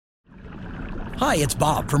Hi, it's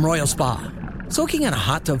Bob from Royal Spa. Soaking in a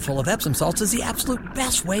hot tub full of Epsom salts is the absolute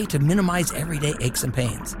best way to minimize everyday aches and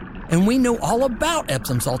pains. And we know all about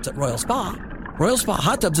Epsom salts at Royal Spa. Royal Spa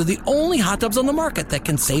hot tubs are the only hot tubs on the market that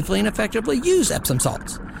can safely and effectively use Epsom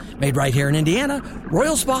salts. Made right here in Indiana,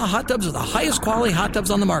 Royal Spa hot tubs are the highest quality hot tubs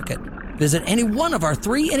on the market. Visit any one of our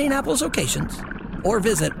 3 Indianapolis locations or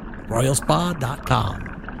visit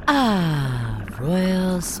royalspa.com. Ah,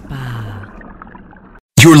 Royal Spa.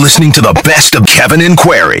 You're listening to the best of Kevin and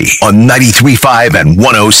Query on 93.5 and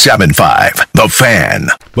 107.5. The Fan.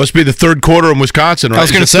 Must be the third quarter in Wisconsin, right? I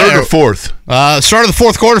was going to say third or fourth. Start of the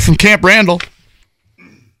fourth quarter from Camp Randall.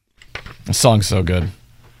 The song's so good.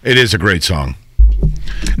 It is a great song.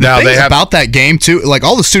 Now they have about that game too. Like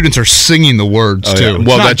all the students are singing the words too. Yeah.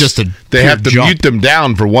 Well, it's not just a they have to jump. mute them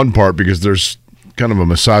down for one part because there's kind of a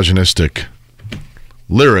misogynistic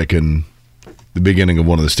lyric in the beginning of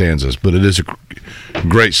one of the stanzas, but it is a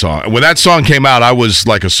great song. When that song came out, I was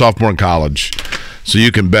like a sophomore in college, so you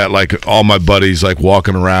can bet like all my buddies like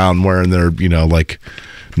walking around wearing their like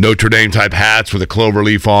Notre Dame type hats with a clover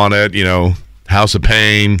leaf on it, House of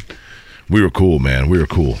Pain. We were cool, man. We were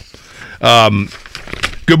cool.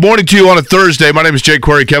 Good morning to you on a Thursday. My name is Jake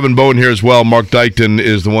Query. Kevin Bowen here as well. Mark Dykton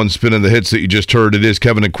is the one spinning the hits that you just heard. It is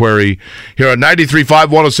Kevin and Query here on 93.5,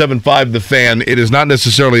 107.5 The Fan. It is not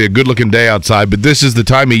necessarily a good-looking day outside, but this is the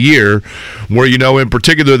time of year where, in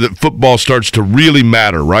particular, that football starts to really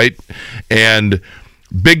matter, right? And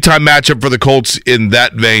big-time matchup for the Colts in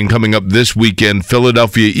that vein coming up this weekend.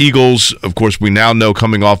 Philadelphia Eagles, of course, we now know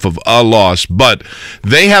coming off of a loss, but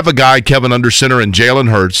they have a guy, Kevin, under center, and Jalen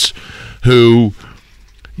Hurts, who...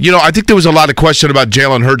 I think there was a lot of question about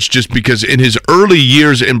Jalen Hurts just because in his early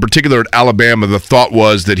years, in particular at Alabama, the thought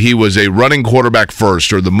was that he was a running quarterback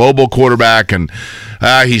first or the mobile quarterback, and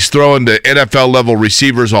he's throwing to NFL-level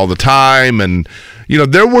receivers all the time. And,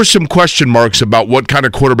 there were some question marks about what kind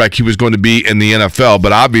of quarterback he was going to be in the NFL,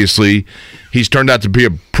 but obviously he's turned out to be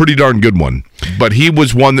a pretty darn good one. But he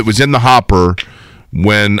was one that was in the hopper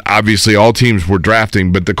when obviously all teams were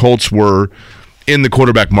drafting, but the Colts were in the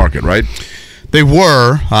quarterback market, right? They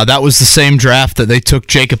were. That was the same draft that they took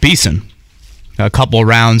Jacob Eason a couple of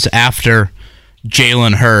rounds after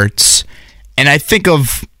Jalen Hurts. And I think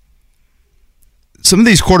of some of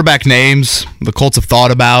these quarterback names the Colts have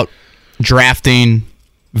thought about drafting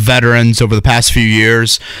veterans over the past few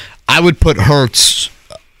years. I would put Hurts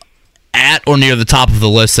at or near the top of the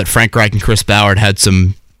list that Frank Reich and Chris Ballard had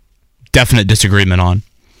some definite disagreement on.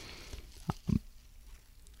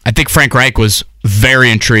 I think Frank Reich was very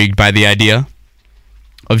intrigued by the idea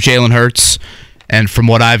of Jalen Hurts, and from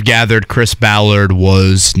what I've gathered, Chris Ballard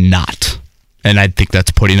was not, and I think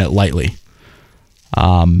that's putting it lightly.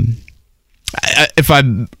 If I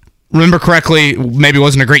remember correctly, maybe it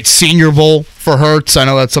wasn't a great Senior Bowl for Hurts. I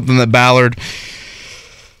know that's something that Ballard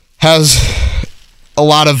has a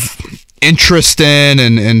lot of interest in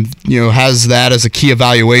and has that as a key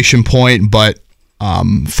evaluation point, but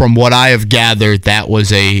from what I have gathered, that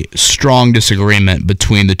was a strong disagreement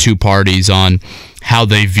between the two parties on how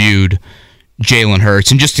they viewed Jalen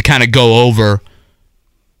Hurts. And just to kind of go over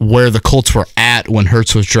where the Colts were at when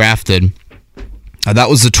Hurts was drafted, that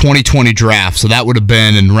was the 2020 draft. So that would have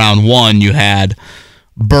been in round 1, you had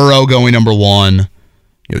Burrow going number 1,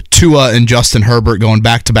 Tua and Justin Herbert going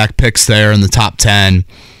back-to-back picks there in the top 10.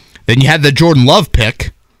 Then you had the Jordan Love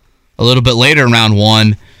pick a little bit later in round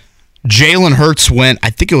 1. Jalen Hurts went,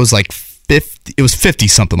 I think it was like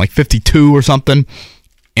 50-something, like 52 or something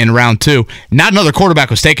in round 2. Not another quarterback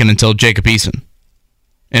was taken until Jacob Eason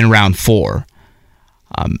in round 4.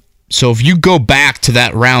 So if you go back to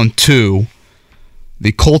that round 2,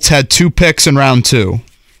 the Colts had 2 picks in round 2.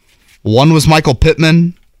 One was Michael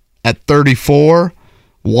Pittman at 34.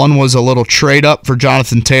 One was a little trade up for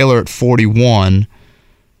Jonathan Taylor at 41.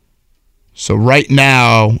 So right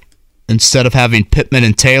now, instead of having Pittman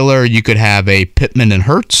and Taylor, you could have a Pittman and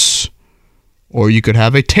Hurts, or you could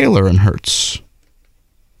have a Taylor and Hurts.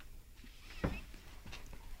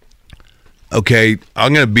 Okay,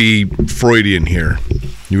 I'm going to be Freudian here.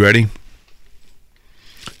 You ready?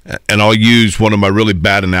 And I'll use one of my really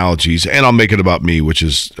bad analogies, and I'll make it about me, which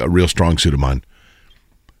is a real strong suit of mine.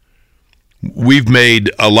 We've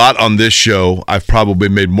made a lot on this show. I've probably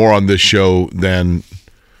made more on this show than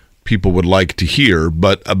people would like to hear,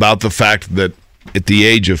 but about the fact that at the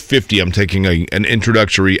age of 50, I'm taking an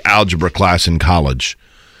introductory algebra class in college.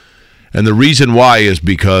 And the reason why is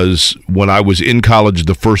because when I was in college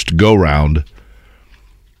the first go-round,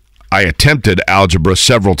 I attempted algebra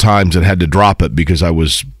several times and had to drop it because I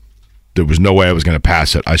was there was no way I was going to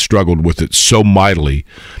pass it. I struggled with it so mightily.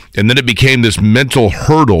 And then it became this mental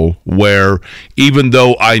hurdle where even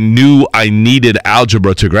though I knew I needed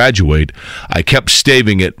algebra to graduate, I kept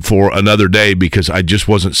staving it for another day because I just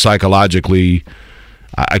wasn't psychologically,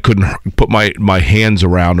 I couldn't put my hands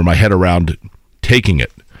around or my head around taking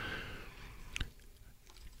it.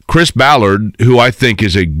 Chris Ballard, who I think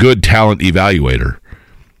is a good talent evaluator,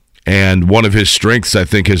 and one of his strengths, I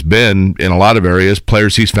think, has been, in a lot of areas,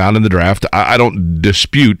 players he's found in the draft. I don't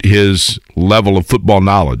dispute his level of football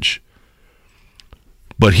knowledge.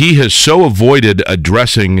 But he has so avoided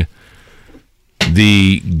addressing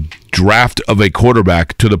the draft of a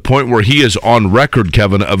quarterback to the point where he is on record,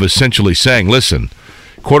 Kevin, of essentially saying, listen,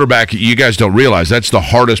 quarterback, you guys don't realize that's the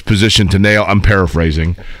hardest position to nail. I'm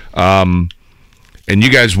paraphrasing. And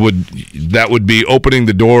you guys that would be opening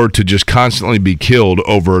the door to just constantly be killed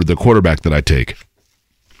over the quarterback that I take.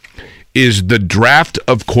 Is the draft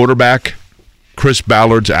of quarterback Chris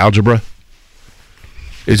Ballard's algebra?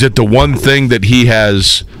 Is it the one thing that he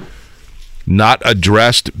has not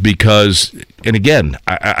addressed because, and again,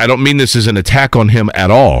 I don't mean this as an attack on him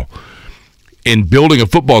at all. In building a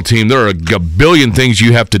football team, there are a billion things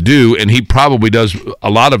you have to do, and he probably does a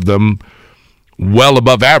lot of them well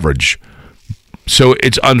above average. So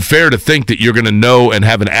it's unfair to think that you're going to know and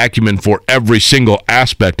have an acumen for every single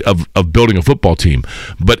aspect of building a football team.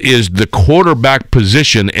 But is the quarterback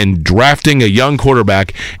position and drafting a young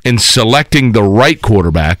quarterback and selecting the right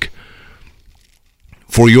quarterback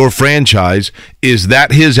for your franchise, is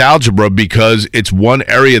that his algebra because it's one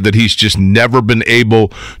area that he's just never been able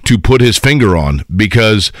to put his finger on?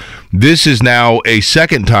 Because this is now a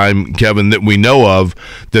second time, Kevin, that we know of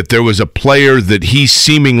that there was a player that he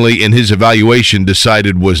seemingly in his evaluation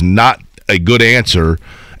decided was not a good answer,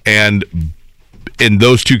 and in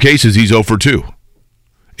those two cases he's 0 for 2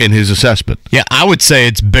 in his assessment. Yeah, I would say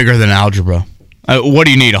it's bigger than algebra. What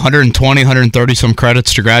do you need, 120, 130 some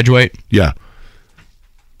credits to graduate? Yeah.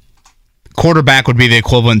 Quarterback would be the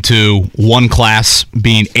equivalent to one class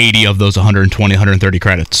being 80 of those 120, 130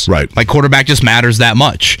 credits. Right. Like, quarterback just matters that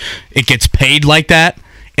much. It gets paid like that.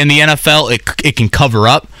 In the NFL, it can cover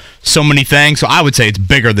up so many things. So I would say it's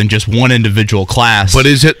bigger than just one individual class. But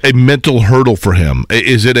is it a mental hurdle for him?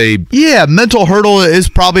 Is it a... Yeah, mental hurdle is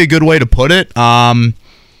probably a good way to put it. And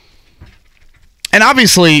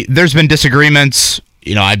obviously, there's been disagreements.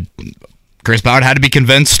 You know, Chris Ballard had to be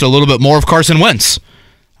convinced a little bit more of Carson Wentz.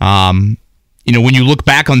 You know, when you look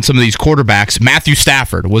back on some of these quarterbacks, Matthew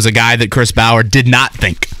Stafford was a guy that Chris Ballard did not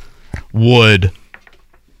think would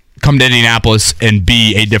come to Indianapolis and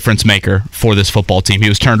be a difference maker for this football team. He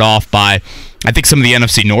was turned off by, I think, some of the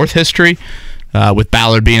NFC North history, with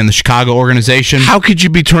Ballard being in the Chicago organization. How could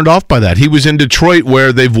you be turned off by that? He was in Detroit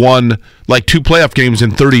where they've won like 2 playoff games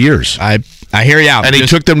in 30 years. I hear you out. And he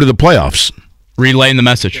took them to the playoffs. Relaying the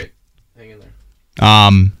message. Hang in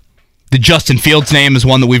there. The Justin Fields name is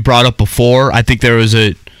one that we've brought up before. I think there was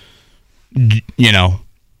a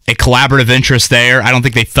collaborative interest there. I don't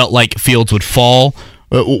think they felt like Fields would fall.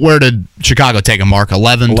 Where did Chicago take him, Mark?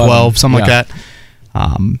 11, 12, something like that?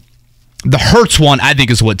 The Hurts one, I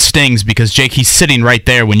think, is what stings because, Jake, he's sitting right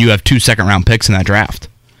there when you have 2 second-round picks in that draft.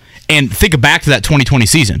 And think back to that 2020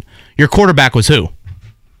 season. Your quarterback was who?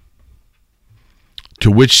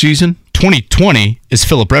 To which season? 2020 is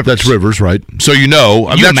Phillip Rivers. That's Rivers, right? So that's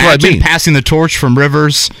what I mean. Passing the torch from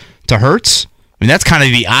Rivers to Hurts? I mean, that's kind of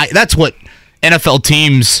that's what NFL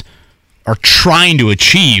teams are trying to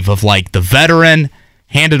achieve, of like the veteran,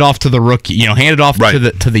 hand it off to the rookie, hand it off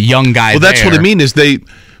to the young guy. Well, that's what I mean is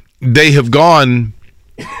they have gone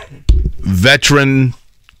veteran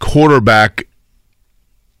quarterback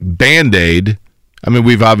Band-Aid. I mean,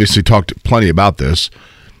 we've obviously talked plenty about this.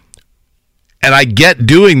 And I get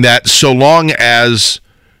doing that so long as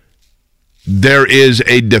there is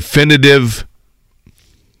a definitive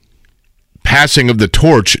passing of the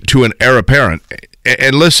torch to an heir apparent.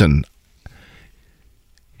 And listen,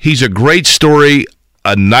 he's a great story,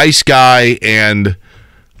 a nice guy, and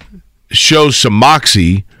shows some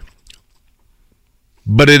moxie,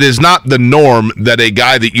 but it is not the norm that a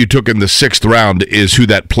guy that you took in the 6th round is who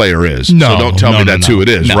that player is. No, so don't tell me that's who it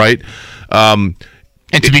is, right?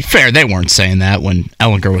 And to be fair, they weren't saying that when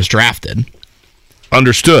Ehlinger was drafted.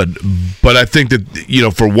 Understood. But I think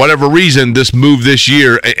that, for whatever reason, this move this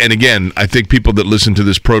year, and again, I think people that listen to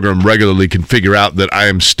this program regularly can figure out that I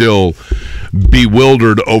am still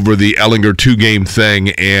bewildered over the Ehlinger 2-game thing,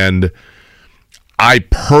 and I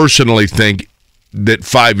personally think that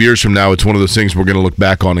 5 years from now, it's one of those things we're going to look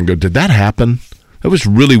back on and go, did that happen? That was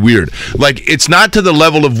really weird. Like, it's not to the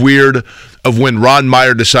level of weird of when Ron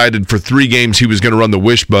Meyer decided for 3 games he was going to run the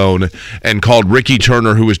wishbone and called Ricky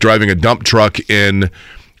Turner, who was driving a dump truck in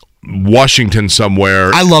Washington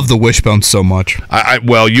somewhere. I love the wishbone so much.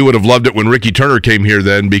 Well, you would have loved it when Ricky Turner came here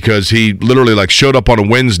then, because he literally showed up on a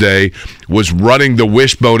Wednesday, was running the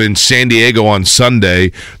wishbone in San Diego on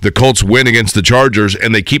Sunday. The Colts win against the Chargers,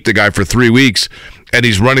 and they keep the guy for 3 weeks, and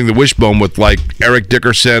he's running the wishbone with Eric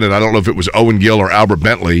Dickerson, and I don't know if it was Owen Gill or Albert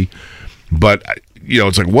Bentley, but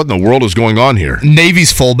it's what in the world is going on here?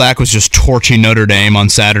 Navy's fullback was just torching Notre Dame on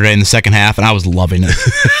Saturday in the second half, and I was loving it.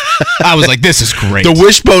 I was like, this is great. The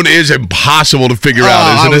wishbone is impossible to figure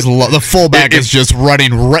out, isn't it? The fullback is just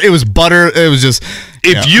running. It was butter. It was just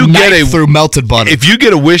through melted butter. If you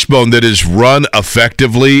get a wishbone that is run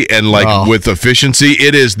effectively and with efficiency,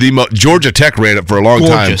 it is Georgia Tech ran it for a long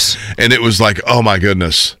time, and it was oh my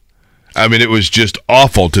goodness. I mean, it was just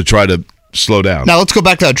awful to try to slow down. Now let's go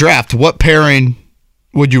back to that draft. What pairing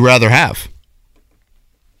would you rather have?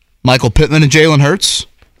 Michael Pittman and Jalen Hurts,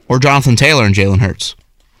 or Jonathan Taylor and Jalen Hurts?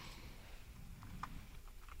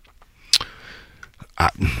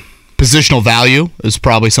 Positional value is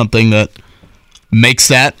probably something that makes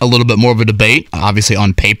that a little bit more of a debate. Obviously,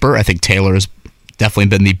 on paper, I think Taylor has definitely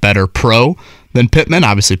been the better pro than Pittman.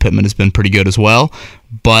 Obviously, Pittman has been pretty good as well.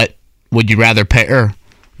 But would you rather pair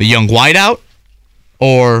the young wideout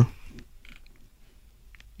or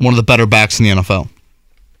one of the better backs in the NFL?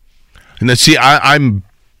 And then, see, I'm,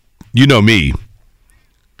 you know me.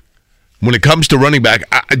 When it comes to running back,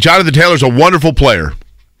 Jonathan Taylor's a wonderful player,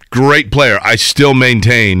 great player. I still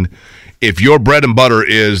maintain, if your bread and butter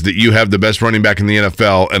is that you have the best running back in the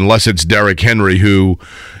NFL, unless it's Derrick Henry, who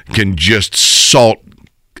can just salt,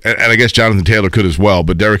 and I guess Jonathan Taylor could as well,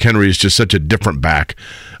 but Derrick Henry is just such a different back.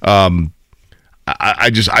 I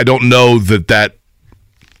don't know that.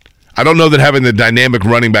 I don't know that having the dynamic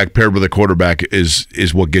running back paired with a quarterback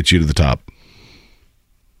is what gets you to the top,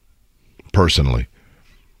 personally.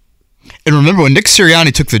 And remember, when Nick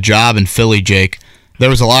Sirianni took the job in Philly, Jake, there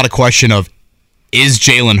was a lot of question of, is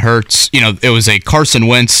Jalen Hurts, it was a Carson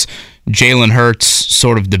Wentz, Jalen Hurts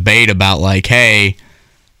sort of debate about hey,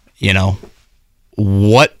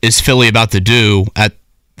 what is Philly about to do at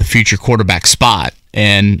the future quarterback spot?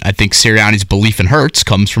 And I think Sirianni's belief in Hurts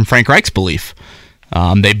comes from Frank Reich's belief.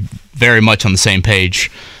 They very much on the same page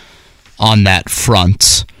on that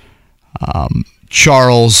front.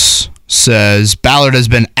 Charles says Ballard has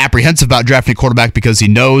been apprehensive about drafting a quarterback because he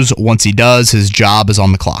knows once he does, his job is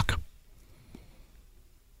on the clock.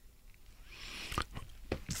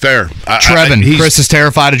 Fair. Trevin, Chris is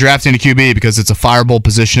terrified of drafting a QB because it's a fireable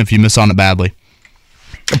position if you miss on it badly.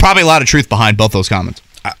 Probably a lot of truth behind both those comments.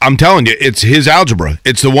 I'm telling you, it's his algebra.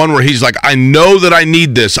 It's the one where he's like, I know that I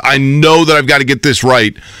need this. I know that I've got to get this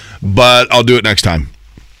right, but I'll do it next time.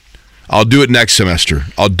 I'll do it next semester.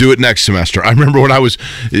 I remember when I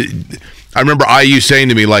remember IU saying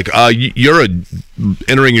to me, you're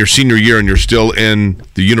entering your senior year and you're still in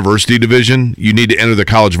the university division. You need to enter the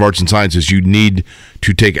College of Arts and Sciences. You need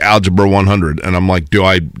to take Algebra 100. And I'm like, am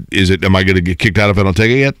I going to get kicked out if I don't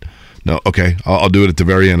take it yet? No, okay. I'll do it at the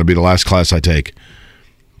very end. It'll be the last class I take.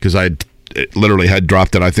 Because I literally had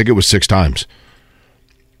dropped it, I think it was 6 times.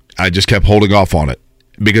 I just kept holding off on it.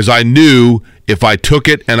 Because I knew if I took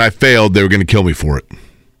it and I failed, they were going to kill me for it.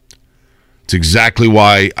 It's exactly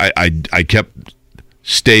why I kept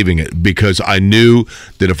staving it. Because I knew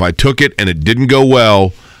that if I took it and it didn't go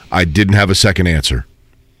well, I didn't have a second answer.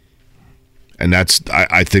 And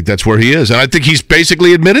I think that's where he is. And I think he's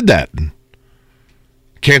basically admitted that.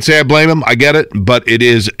 Can't say I blame him. I get it. But it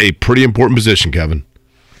is a pretty important position, Kevin.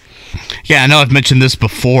 Yeah, I know I've mentioned this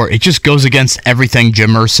before. It just goes against everything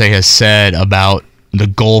Jim Irsay has said about the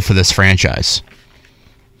goal for this franchise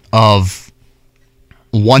of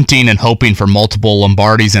wanting and hoping for multiple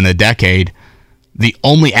Lombardis in a decade. The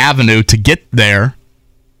only avenue to get there,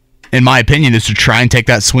 in my opinion, is to try and take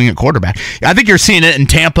that swing at quarterback. I think you're seeing it in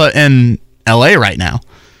Tampa and LA right now.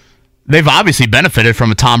 They've obviously benefited from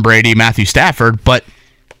a Tom Brady, Matthew Stafford, but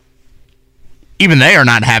even they are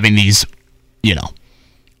not having these,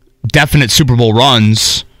 definite Super Bowl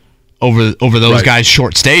runs over those guys'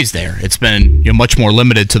 short stays there. It's been much more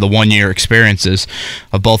limited to the one-year experiences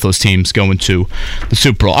of both those teams going to the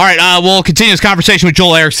Super Bowl. All right, we'll continue this conversation with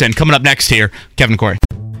Joel Erickson coming up next here. Kevin and Corey.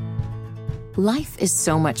 Life is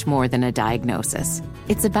so much more than a diagnosis.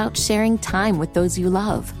 It's about sharing time with those you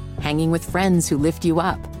love, hanging with friends who lift you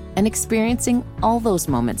up, and experiencing all those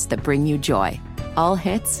moments that bring you joy. All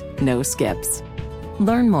hits, no skips.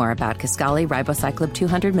 Learn more about Kisqali Ribociclib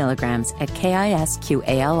 200 milligrams at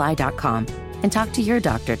KISQALI.com and talk to your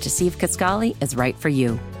doctor to see if Kisqali is right for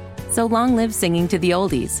you. So long live singing to the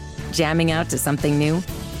oldies, jamming out to something new,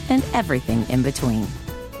 and everything in between.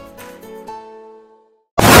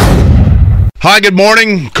 Hi, good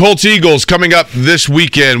morning. Colts-Eagles coming up this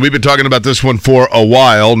weekend. We've been talking about this one for a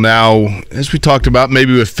while. Now, as we talked about,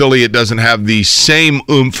 maybe with Philly it doesn't have the same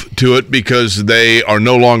oomph to it because they are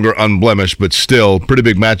no longer unblemished, but still, pretty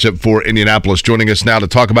big matchup for Indianapolis. Joining us now to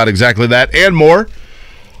talk about exactly that and more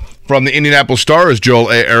from the Indianapolis Star is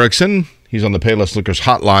Joel A. Erickson. He's on the Payless Liquors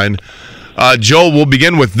hotline. Joel, we'll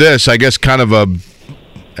begin with this, I guess kind of an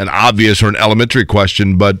obvious or an elementary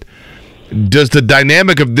question, but does the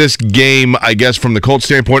dynamic of this game, I guess, from the Colts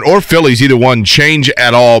standpoint, or Phillies, either one, change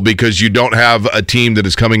at all because you don't have a team that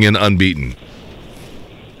is coming in unbeaten?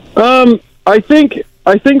 I think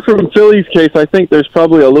from Philly's case, I think there's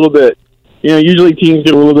probably a little bit, usually teams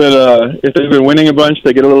get a little bit, if they've been winning a bunch,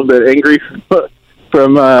 they get a little bit angry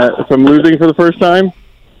from losing for the first time.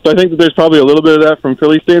 So I think that there's probably a little bit of that from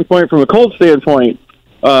Philly's standpoint. From the Colts standpoint,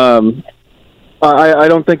 I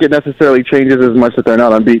don't think it necessarily changes as much that they're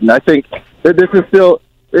not unbeaten. I think that this is still,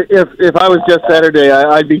 if I was just Saturday,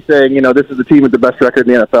 I'd be saying, this is the team with the best record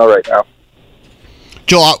in the NFL right now.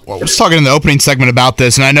 Joel, I was talking in the opening segment about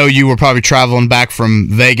this, and I know you were probably traveling back from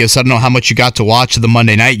Vegas. I don't know how much you got to watch the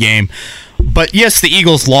Monday night game. But yes, the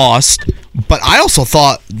Eagles lost, but I also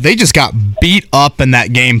thought they just got beat up in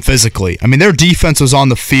that game physically. I mean, their defense was on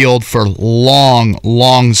the field for long,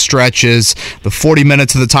 long stretches. The 40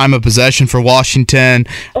 minutes of the time of possession for Washington,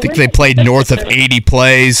 I think they played north of 80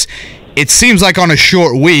 plays. It seems like on a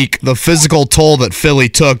short week, the physical toll that Philly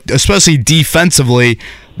took, especially defensively,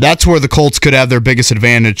 that's where the Colts could have their biggest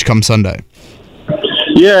advantage come Sunday.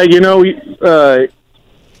 Yeah,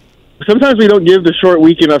 sometimes we don't give the short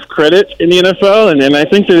week enough credit in the NFL, and I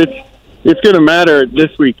think that it's going to matter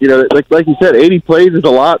this week. Like you said, 80 plays is a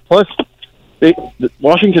lot. Plus,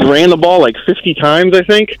 Washington ran the ball like 50 times, I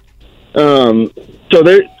think.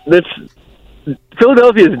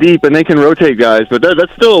 Philadelphia is deep, and they can rotate guys, but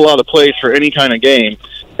that's still a lot of plays for any kind of game,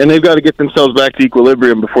 and they've got to get themselves back to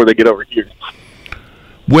equilibrium before they get over here.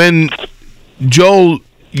 When, Joel,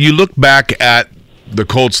 you look back at the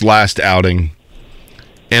Colts' last outing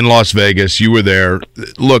in Las Vegas, you were there.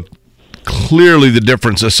 Look, clearly the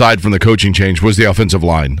difference, aside from the coaching change, was the offensive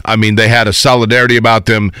line. I mean, they had a solidarity about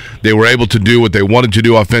them. They were able to do what they wanted to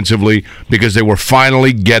do offensively because they were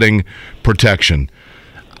finally getting protection.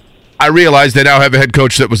 I realize they now have a head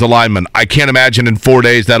coach that was a lineman. I can't imagine in 4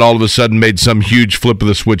 days that all of a sudden made some huge flip of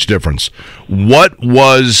the switch difference. What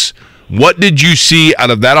did you see out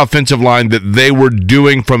of that offensive line that they were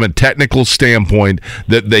doing from a technical standpoint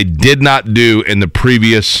that they did not do in the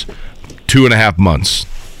previous 2.5 months?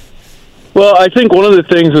 Well, I think one of the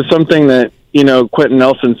things was something that, Quentin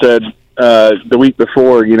Nelson said the week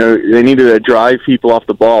before, they needed to drive people off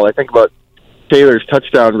the ball. I think about Taylor's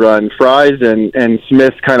touchdown run. Fries and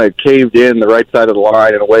Smith kind of caved in the right side of the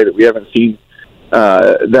line in a way that we haven't seen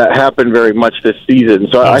that happen very much this season.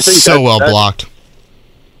 So I think so well blocked.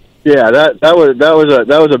 Yeah, that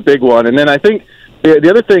was a big one. And then I think the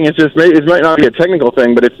other thing is just it might not be a technical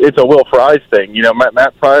thing, but it's a Will Fries thing.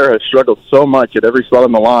 Matt Pryor has struggled so much at every spot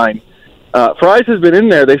on the line. Fries has been in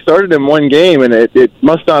there. They started him one game, and it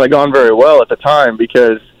must not have gone very well at the time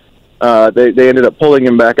because they ended up pulling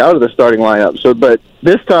him back out of the starting lineup. So, but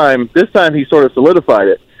this time he sort of solidified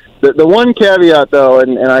it. The one caveat, though,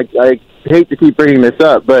 and I hate to keep bringing this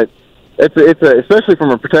up, but it's especially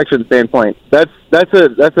from a protection standpoint. That's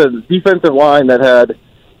a defensive line that had,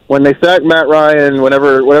 when they sacked Matt Ryan,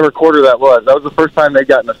 whatever quarter that was the first time they'd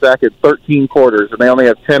gotten a sack at 13 quarters, and they only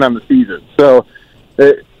have 10 on the season. So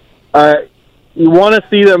you want to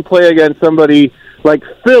see them play against somebody like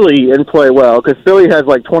Philly and play well, because Philly has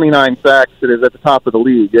like 29 sacks and is at the top of the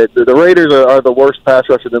league. The Raiders are the worst pass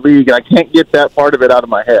rush in the league, and I can't get that part of it out of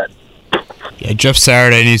my head. Yeah, Jeff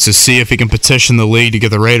Saturday needs to see if he can petition the league to get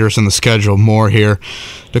the Raiders on the schedule more here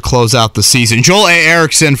to close out the season. Joel A.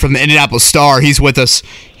 Erickson from the Indianapolis Star, he's with us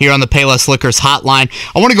here on the Payless Liquors hotline.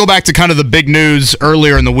 I want to go back to kind of the big news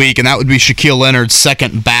earlier in the week, and that would be Shaquille Leonard's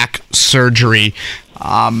second back surgery.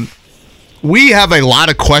 We have a lot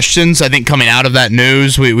of questions, I think, coming out of that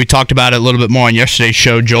news. We talked about it a little bit more on yesterday's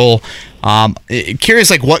show, Joel.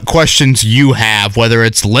 Curious, what questions you have, whether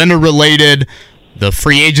it's Leonard-related, the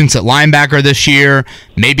free agents at linebacker this year,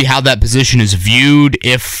 maybe how that position is viewed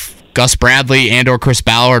if Gus Bradley and or Chris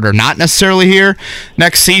Ballard are not necessarily here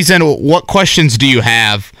next season. What questions do you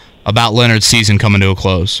have about Leonard's season coming to a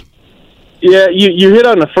close? Yeah, you hit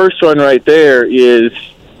on the first one right there is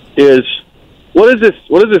what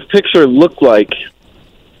does this picture look like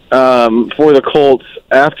for the Colts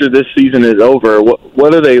after this season is over?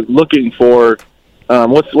 What are they looking for?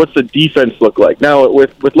 What's the defense look like? Now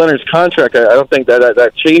with Leonard's contract, I don't think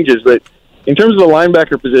that changes, but in terms of the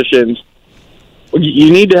linebacker positions,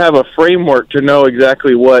 you need to have a framework to know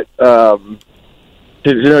exactly what the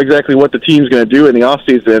team's going to do in the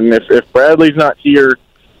offseason. If Bradley's not here,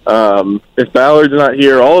 if Ballard's not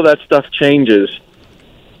here, all of that stuff changes.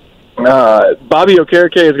 Bobby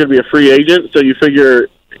Okereke is going to be a free agent, so you figure,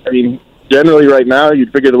 generally right now,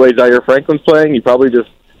 you'd figure the way Zaire Franklin's playing, you probably just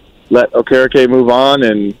let Okereke move on,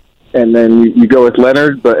 and then you go with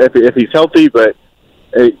Leonard, but if he's healthy. But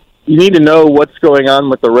you need to know what's going on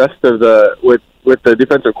with the rest of with the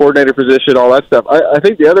defensive coordinator position, all that stuff. I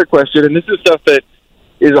think the other question, and this is stuff that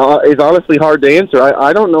is honestly hard to answer.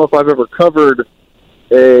 I don't know if I've ever covered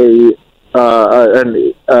an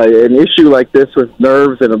issue like this with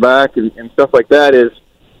nerves in the back and stuff like that. Is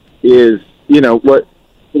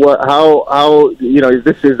how is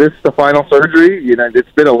this the final surgery?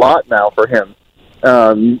 It's been a lot now for him.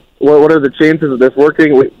 What are the chances of this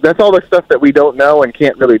working? That's all the stuff that we don't know and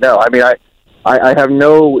can't really know. I have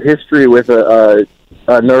no history with a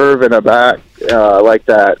nerve in a back like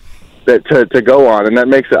that to go on, and that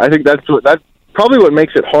makes it. I think that's probably what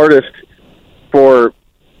makes it hardest for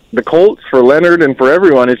the Colts, for Leonard, and for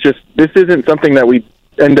everyone. It's just this isn't something that we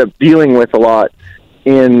end up dealing with a lot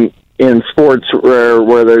in sports where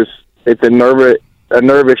it's a nerve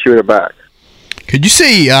issue in the back. Could you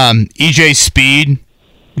see EJ Speed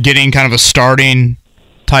getting kind of a starting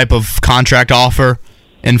type of contract offer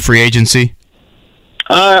in free agency?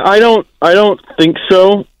 I don't think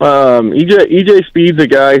so. EJ Speed's a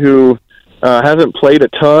guy who hasn't played a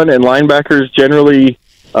ton, and linebackers generally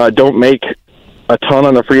don't make a ton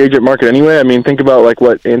on the free agent market anyway. Think about like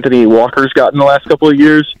what Anthony Walker's got in the last couple of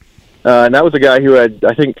years, and that was a guy who had,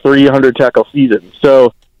 I think, 300 tackle seasons.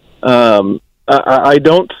 So I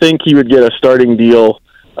don't think he would get a starting deal.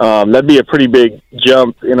 That'd be a pretty big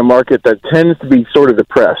jump in a market that tends to be sort of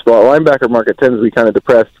depressed. Well, the linebacker market tends to be kind of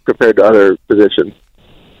depressed compared to other positions.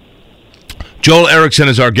 Joel Erickson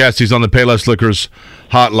is our guest. He's on the Payless Liquors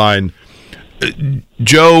hotline.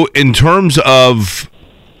 Joe, in terms of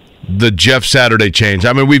the Jeff Saturday change,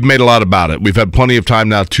 we've made a lot about it. We've had plenty of time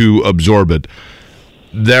now to absorb it.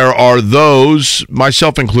 There are those,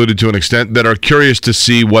 myself included to an extent, that are curious to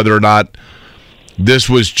see whether or not this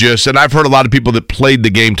was just, and I've heard a lot of people that played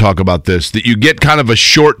the game talk about this, that you get kind of a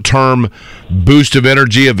short-term boost of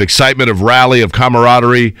energy, of excitement, of rally, of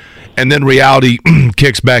camaraderie, and then reality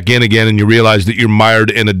kicks back in again and you realize that you're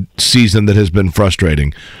mired in a season that has been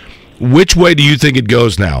frustrating. Which way do you think it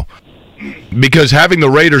goes now? Because having the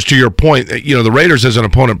Raiders, to your point, the Raiders as an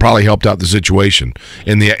opponent probably helped out the situation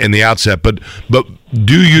in the outset, but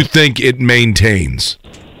do you think it maintains?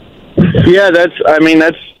 Yeah, that's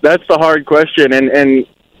the hard question, and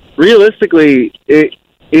realistically,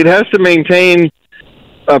 it has to maintain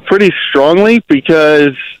pretty strongly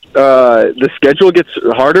because the schedule gets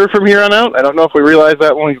harder from here on out. I don't know if we realized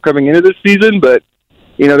that when we were coming into this season, but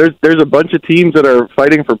there's a bunch of teams that are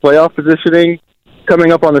fighting for playoff positioning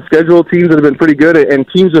coming up on the schedule. Teams that have been pretty good, and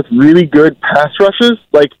teams with really good pass rushes.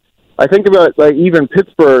 Like I think about even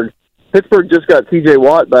Pittsburgh. Pittsburgh just got T.J.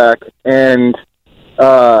 Watt back, and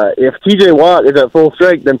if T.J. Watt is at full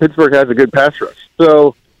strength, then Pittsburgh has a good pass rush.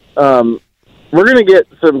 So they're going to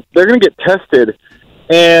get tested.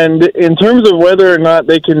 And in terms of whether or not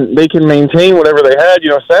they can maintain whatever they had,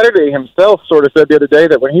 Saturday himself sort of said the other day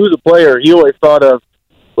that when he was a player, he always thought of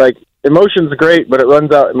like emotion's great, but it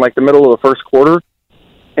runs out in like the middle of the first quarter,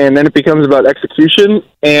 and then it becomes about execution.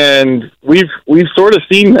 And we've sort of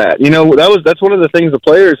seen that. That's one of the things the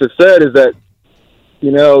players have said is that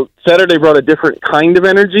Saturday brought a different kind of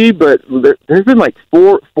energy, but there's been like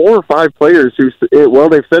four or five players who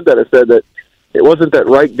they've said that it wasn't that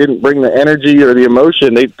Reich didn't bring the energy or the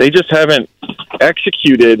emotion. They just haven't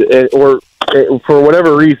executed or for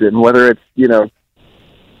whatever reason, whether it's,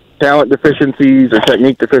 talent deficiencies or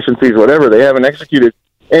technique deficiencies, whatever, they haven't executed.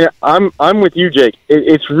 And I'm with you, Jake.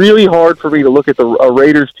 It's really hard for me to look at a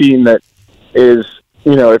Raiders team that is,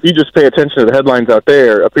 if you just pay attention to the headlines out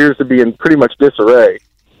there, appears to be in pretty much disarray,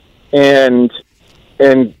 and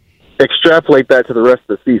extrapolate that to the rest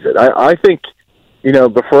of the season. I think,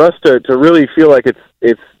 but for us to really feel like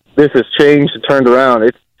this has changed and turned around,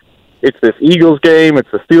 it's this Eagles game,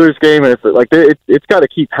 it's the Steelers game, and it's got to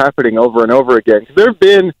keep happening over and over again. There have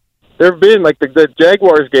been like the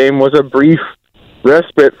Jaguars game was a brief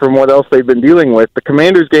respite from what else they've been dealing with. The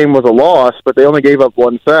Commanders game was a loss, but they only gave up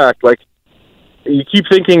one sack. Like, you keep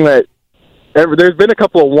thinking that there's been a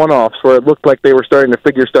couple of one-offs where it looked like they were starting to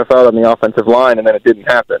figure stuff out on the offensive line, and then it didn't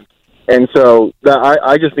happen. And so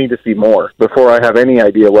I just need to see more before I have any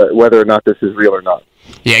idea whether or not this is real or not.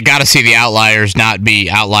 Yeah, got to see the outliers not be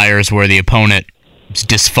outliers where the opponent's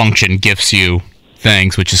dysfunction gifts you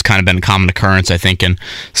things, which has kind of been a common occurrence, I think, in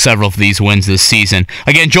several of these wins this season.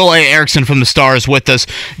 Again, Joel A. Erickson from the Stars with us.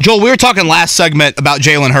 Joel, we were talking last segment about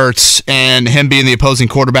Jalen Hurts and him being the opposing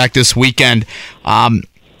quarterback this weekend.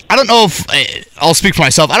 I don't know if I'll speak for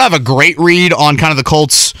myself. I don't have a great read on kind of the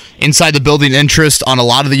Colts inside the building interest on a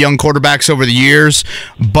lot of the young quarterbacks over the years,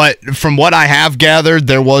 but from what I have gathered,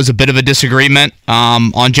 there was a bit of a disagreement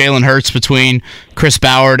on Jalen Hurts between Chris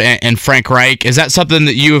Ballard and Frank Reich. Is that something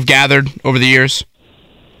that you have gathered over the years?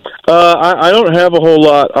 I don't have a whole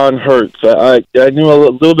lot on Hurts. I knew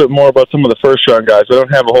a little bit more about some of the first-round guys. I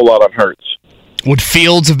don't have a whole lot on Hurts. Would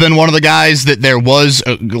Fields have been one of the guys that there was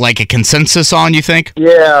a consensus on, you think?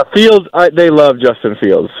 Yeah, Fields. They love Justin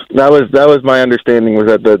Fields. That was my understanding, was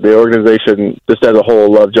that the organization just as a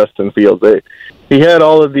whole loved Justin Fields. He had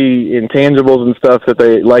all of the intangibles and stuff that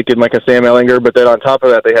they like in like a Sam Ehlinger, but then on top of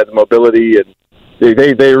that, they had the mobility, and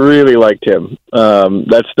they really liked him.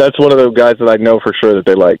 That's one of the guys that I know for sure that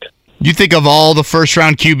they liked. You think of all the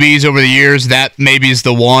first-round QBs over the years, that maybe is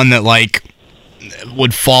the one that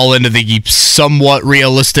would fall into the somewhat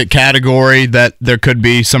realistic category that there could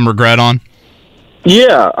be some regret on?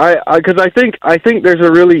 Yeah, because I think there's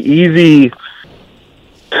a really easy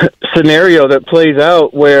scenario that plays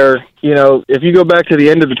out where, if you go back to the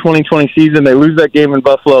end of the 2020 season, they lose that game in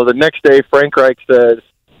Buffalo. The next day, Frank Reich says,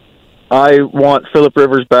 "I want Phillip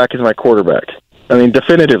Rivers back as my quarterback." I mean,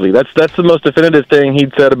 definitively. That's the most definitive thing he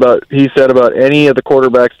said about any of the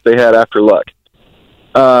quarterbacks they had after Luck.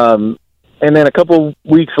 And then a couple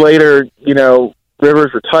weeks later,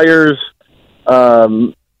 Rivers retires,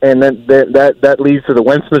 and then that leads to the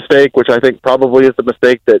Wentz mistake, which I think probably is the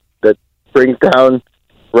mistake that brings down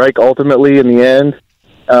Reich ultimately in the end.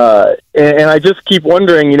 And I just keep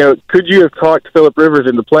wondering, could you have talked Phillip Rivers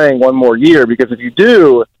into playing one more year? Because if you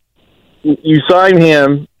do, you sign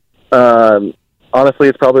him. Honestly,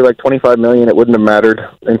 it's probably like $25 million. It wouldn't have mattered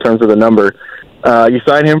in terms of the number. You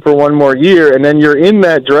sign him for one more year, and then you're in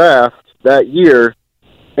that draft that year,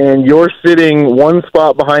 and you're sitting one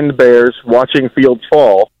spot behind the Bears watching Fields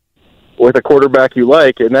fall with a quarterback you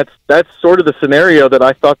like, and that's sort of the scenario that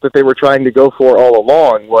I thought that they were trying to go for all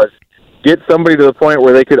along, was get somebody to the point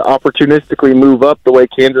where they could opportunistically move up the way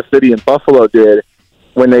Kansas City and Buffalo did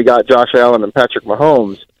when they got Josh Allen and Patrick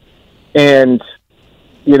Mahomes. And,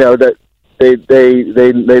 that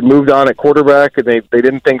they moved on at quarterback, and they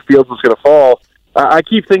didn't think Fields was going to fall. I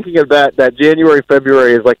keep thinking of that January,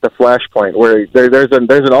 February is like the flashpoint where there's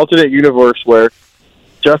an alternate universe where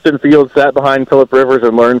Justin Fields sat behind Phillip Rivers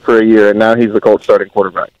and learned for a year, and now he's the Colts starting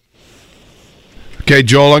quarterback. Okay,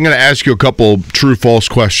 Joel, I'm going to ask you a couple true-false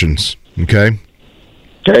questions, okay?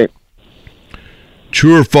 Okay.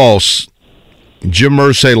 True or false, Jim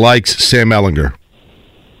Irsay likes Sam Ehlinger?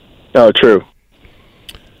 Oh, true.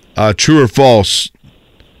 True or false,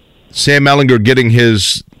 Sam Ehlinger getting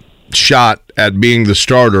his shot at being the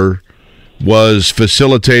starter was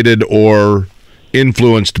facilitated or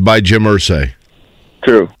influenced by Jim Irsay?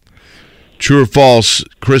 True. True or false,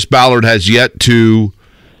 Chris Ballard has yet to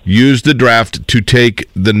use the draft to take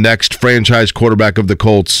the next franchise quarterback of the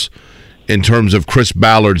Colts in terms of Chris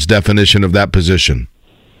Ballard's definition of that position?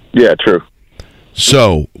 Yeah, true.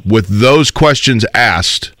 So, with those questions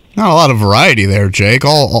asked... Not a lot of variety there, Jake.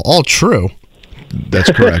 All true.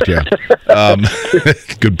 That's correct, yeah.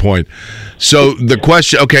 Good point. So the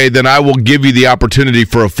question, okay, then I will give you the opportunity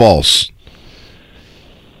for a false.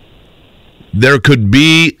 There could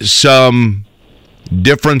be some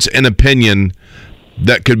difference in opinion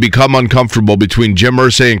that could become uncomfortable between Jim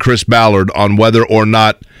Irsay and Chris Ballard on whether or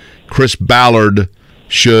not Chris Ballard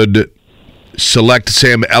should select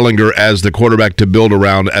Sam Ehlinger as the quarterback to build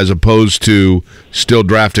around, as opposed to still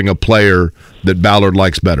drafting a player that Ballard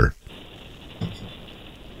likes better.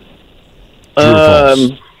 True or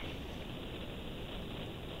false?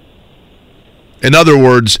 In other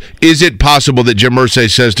words, is it possible that Jim Irsay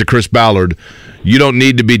says to Chris Ballard, you don't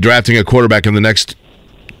need to be drafting a quarterback in the next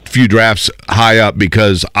few drafts high up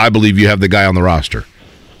because I believe you have the guy on the roster?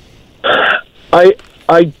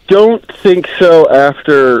 I don't think so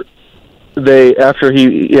after Saturday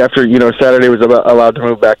was allowed to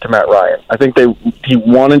move back to Matt Ryan. I think he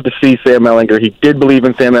wanted to see Sam Ehlinger. He did believe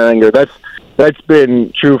in Sam Ehlinger. That's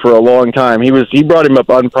been true for a long time. He brought him up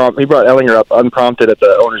unprompted. He brought Ehlinger up unprompted at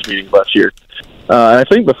the owners' meetings last year. And I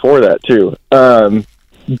think before that too.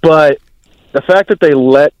 But the fact that they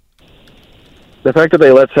let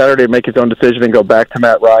Saturday make his own decision and go back to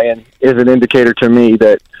Matt Ryan is an indicator to me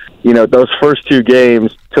that, those first two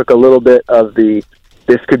games took a little bit of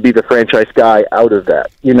this could be the franchise guy out of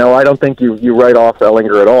that. I don't think you write off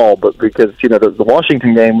Ehlinger at all, but because, the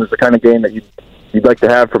Washington game was the kind of game that you'd like to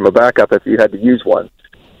have from a backup if you had to use one.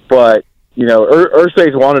 But,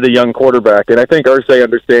 Irsay's wanted a young quarterback, and I think Irsay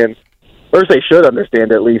should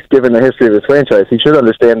understand, at least given the history of his franchise. He should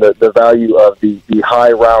understand the value of the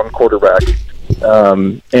high round quarterback.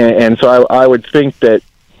 And so I would think that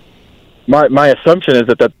my assumption is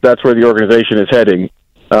that's where the organization is heading.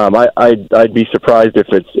 I'd be surprised if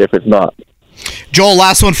it's not. Joel,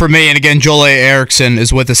 last one for me, and again, Joel A. Erickson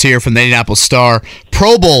is with us here from the Indianapolis Star.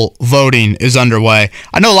 Pro Bowl voting is underway.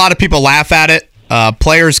 I know a lot of people laugh at it.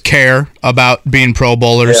 Players care about being Pro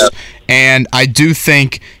Bowlers, and I do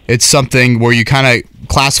think it's something where you kind of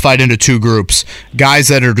classify it into two groups: guys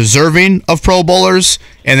that are deserving of Pro Bowlers,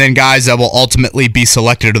 and then guys that will ultimately be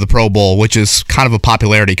selected to the Pro Bowl, which is kind of a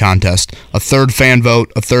popularity contest. A third fan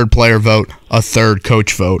vote, a third player vote, a third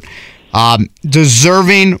coach vote.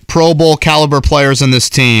 Deserving Pro Bowl caliber players on this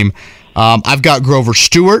team. I've got Grover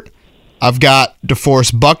Stewart. I've got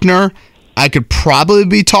DeForest Buckner. I could probably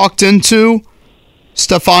be talked into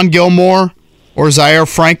Stephon Gilmore or Zaire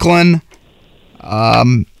Franklin.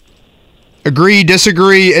 Agree,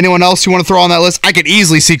 disagree? Anyone else you want to throw on that list? I could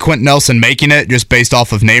easily see Quentin Nelson making it just based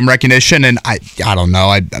off of name recognition, and I don't know.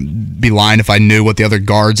 I'd be lying if I knew what the other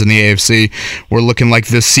guards in the AFC were looking like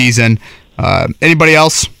this season. Anybody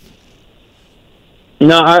else?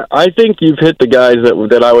 No, I think you've hit the guys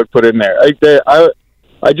that I would put in there.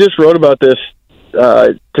 I just wrote about this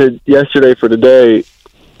yesterday for today.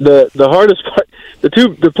 The hardest part,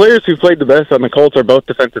 the players who played the best on the Colts are both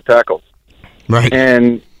defensive tackles, right?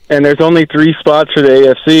 And there's only 3 spots for the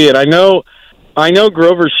AFC, and I know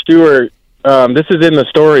Grover Stewart. This is in the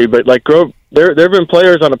story, but like there have been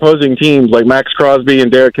players on opposing teams like Max Crosby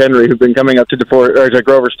and Derrick Henry who've been coming up to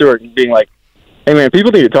Grover Stewart and being like, "Hey man,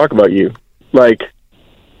 people need to talk about you." Like.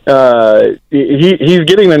 He's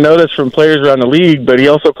getting the notice from players around the league, but he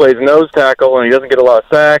also plays nose tackle and he doesn't get a lot of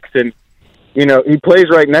sacks. And he plays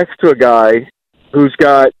right next to a guy who's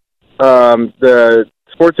got the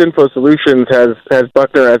Sports Info Solutions has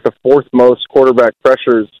Buckner as the 4th most quarterback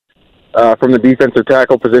pressures from the defensive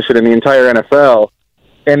tackle position in the entire NFL.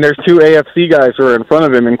 And there's 2 AFC guys who are in front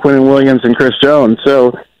of him, in Quinnen Williams and Chris Jones.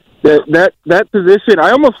 So that position, I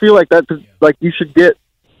almost feel like you should get.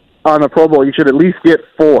 On the Pro Bowl, you should at least get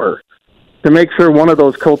 4 to make sure one of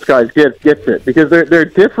those Colts guys gets it, because they're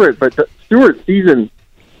different. But Stewart's season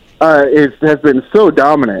has been so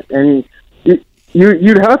dominant, and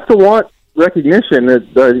you'd have to want recognition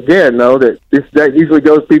that that usually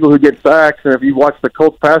goes to people who get sacks. And if you watch the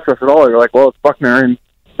Colts pass rush at all, you're like, well, it's Buckner, and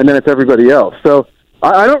then it's everybody else. So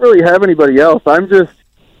I don't really have anybody else. I'm just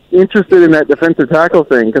interested in that defensive tackle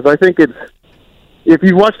thing, because I think it's. If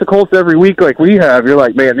you watch the Colts every week like we have, you're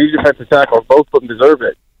like, man, these defensive tackles, both of them deserve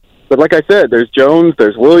it. But like I said, there's Jones,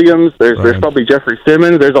 there's Williams, there's probably Jeffrey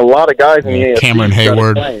Simmons. There's a lot of guys in the AFC. Cameron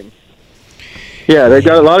Hayward. Yeah, they've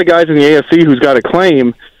got a lot of guys in the AFC who's got a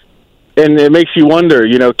claim, and it makes you wonder,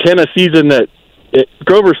 can a season that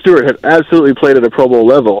Grover Stewart has absolutely played at a Pro Bowl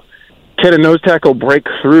level, can a nose tackle break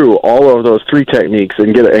through all of those 3 techniques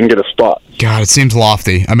and get a spot? God, it seems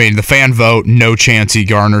lofty. I mean, the fan vote, no chance he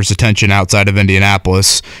garners attention outside of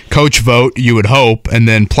Indianapolis. Coach vote, you would hope, and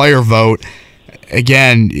then player vote.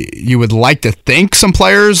 Again, you would like to think some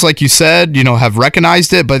players, like you said, have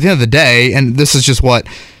recognized it, but at the end of the day, and this is just what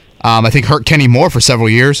I think hurt Kenny Moore for several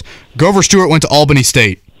years, Grover Stewart went to Albany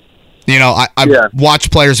State. I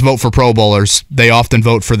watched players vote for Pro Bowlers. They often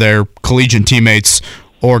vote for their collegiate teammates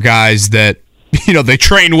or guys that they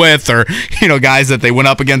train with, or guys that they went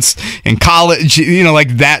up against in college,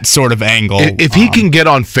 like that sort of angle. If he can get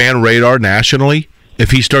on fan radar nationally,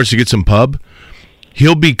 if he starts to get some pub,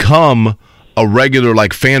 he'll become a regular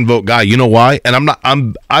fan vote guy. You know why? And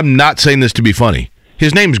I'm not saying this to be funny.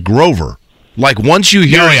 His name's Grover. Once you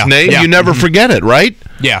hear his name, you never forget it, right?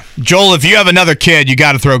 Yeah. Joel, if you have another kid, you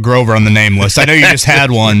got to throw Grover on the name list. I know you just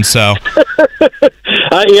had one, so.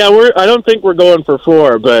 I don't think we're going for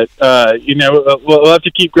 4, but we'll have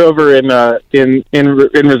to keep Grover in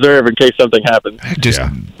reserve in case something happens. Just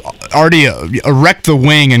already erect the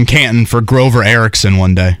wing in Canton for Grover Erickson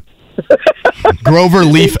one day. Grover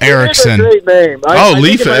Leaf Erickson. That's a great name.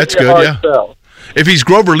 Leaf, that's good. Yeah. Spell. If he's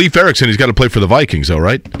Grover Leaf Erickson, he's got to play for the Vikings, though,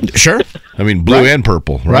 right? Sure. I mean, blue and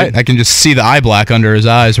purple, right? I can just see the eye black under his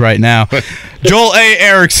eyes right now. Joel A.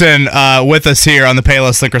 Erickson with us here on the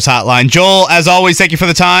Payless Liquors Hotline. Joel, as always, thank you for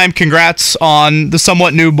the time. Congrats on the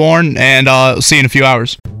somewhat newborn, and I'll see you in a few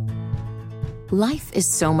hours. Life is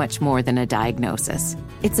so much more than a diagnosis.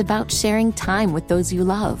 It's about sharing time with those you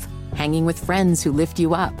love, hanging with friends who lift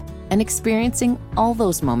you up, and experiencing all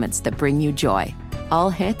those moments that bring you joy. All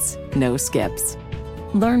hits, no skips.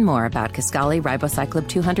 Learn more about Kisqali Ribociclib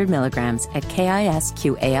 200 milligrams at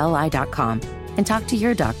KISQALI.com and talk to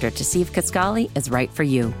your doctor to see if Kisqali is right for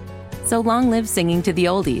you. So long live singing to the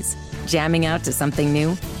oldies, jamming out to something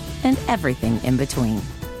new, and everything in between.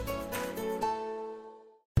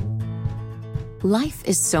 Life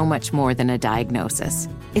is so much more than a diagnosis.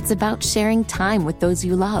 It's about sharing time with those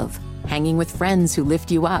you love, hanging with friends who lift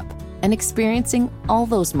you up, and experiencing all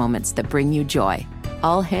those moments that bring you joy.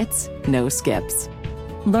 All hits, no skips.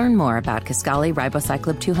 Learn more about Kisqali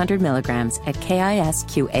Ribociclib 200 milligrams at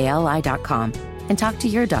KISQALI.com and talk to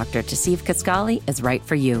your doctor to see if Kisqali is right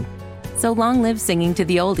for you. So long live singing to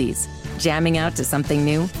the oldies, jamming out to something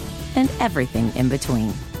new, and everything in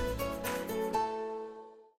between.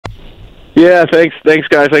 Yeah, thanks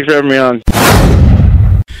guys. Thanks for having me on.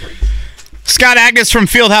 Scott Agness from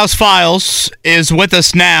Fieldhouse Files is with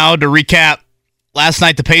us now to recap last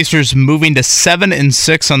night. The Pacers moving to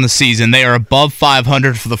 7-6 on the season. They are above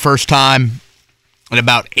 500 for the first time in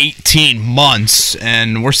about 18 months,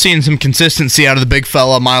 and we're seeing some consistency out of the big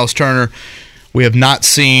fella, Miles Turner. We have not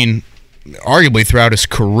seen arguably throughout his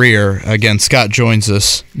career. Again, Scott joins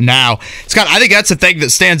us now. Scott, I think that's the thing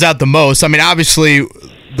that stands out the most. I mean, obviously,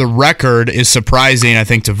 the record is surprising, I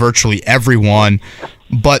think, to virtually everyone,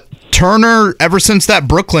 but Turner, ever since that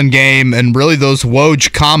Brooklyn game and really those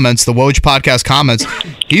Woj comments, the Woj podcast comments,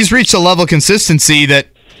 he's reached a level of consistency that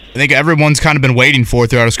I think everyone's kind of been waiting for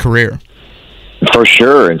throughout his career. For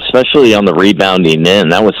sure, especially on the rebounding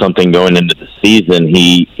end. That was something going into the season.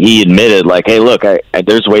 He admitted, like, hey, look,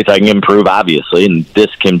 there's ways I can improve, obviously, and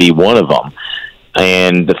this can be one of them.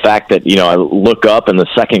 And the fact that, I look up in the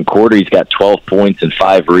second quarter, he's got 12 points and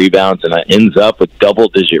 5 rebounds, and ends up with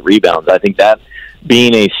double-digit rebounds. I think that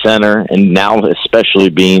being a center, and now especially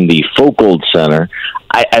being the focal center,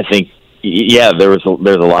 I think, there's a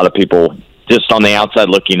lot of people just on the outside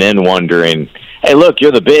looking in wondering, hey, look,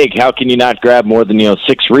 you're the big. How can you not grab more than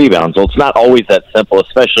 6 rebounds? Well, it's not always that simple,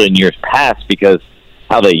 especially in years past, because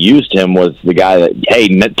how they used him was the guy that, hey,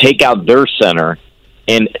 take out their center,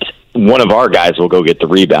 and one of our guys will go get the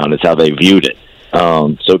rebound, is how they viewed it.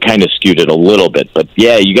 So it kind of skewed it a little bit. But,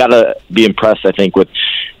 yeah, you got to be impressed, I think, with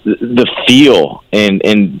the feel and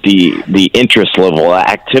the interest level,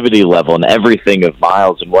 activity level, and everything of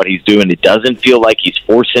Miles and what he's doing. It doesn't feel like he's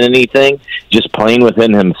forcing anything, just playing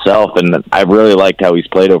within himself. And I really liked how he's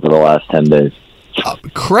played over the last 10 days.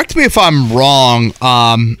 Correct me if I'm wrong,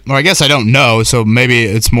 or I guess I don't know, so maybe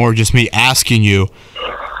it's more just me asking you.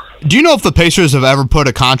 Do you know if the Pacers have ever put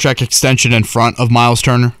a contract extension in front of Miles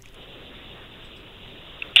Turner?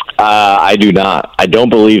 I do not. I don't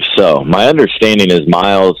believe so. My understanding is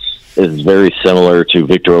Miles is very similar to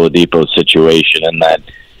Victor Oladipo's situation in that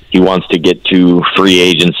he wants to get to free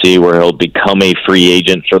agency where he'll become a free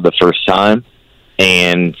agent for the first time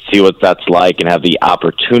and see what that's like and have the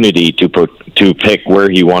opportunity to pick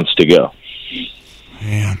where he wants to go.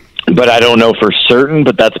 Man. But I don't know for certain,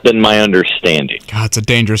 but that's been my understanding. God, it's a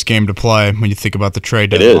dangerous game to play when you think about the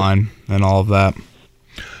trade deadline and all of that.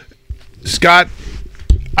 Scott,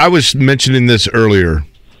 I was mentioning this earlier.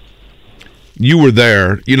 You were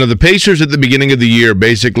there. The Pacers at the beginning of the year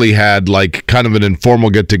basically had like kind of an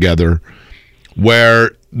informal get-together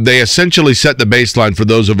where they essentially set the baseline for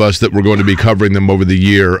those of us that were going to be covering them over the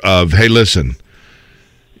year of, hey, listen,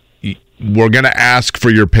 we're going to ask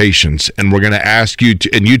for your patience, and we're going to ask you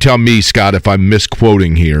to, and you tell me, Scott, if I'm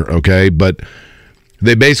misquoting here, okay? But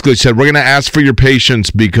they basically said, we're going to ask for your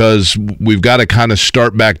patience because we've got to kind of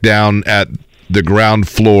start back down at the ground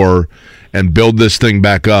floor and build this thing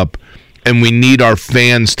back up, and we need our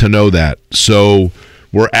fans to know that. So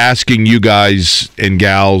we're asking you guys and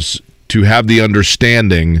gals to have the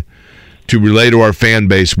understanding to relay to our fan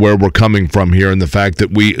base where we're coming from here and the fact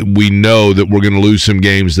that we know that we're going to lose some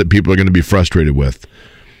games that people are going to be frustrated with.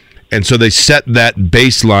 And so they set that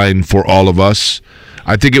baseline for all of us.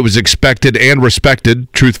 I think it was expected and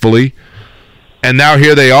respected, truthfully. And now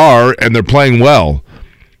here they are, and they're playing well.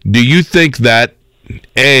 Do you think that,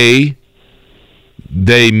 A,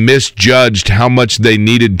 they misjudged how much they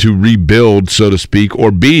needed to rebuild, so to speak, or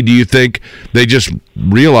B, do you think they just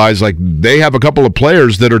realized like they have a couple of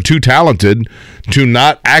players that are too talented to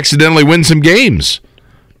not accidentally win some games?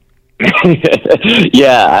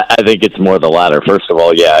 Yeah, I think it's more the latter. First of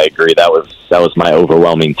all, yeah, I agree. That was my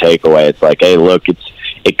overwhelming takeaway. It's like, hey, look,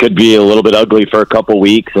 it could be a little bit ugly for a couple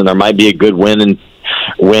weeks, and there might be a good win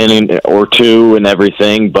or two and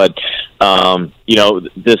everything, but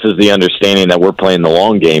this is the understanding that we're playing the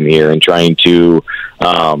long game here and trying to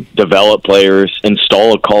develop players,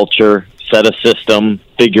 install a culture, set a system,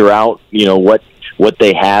 figure out what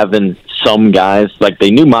they have in some guys. Like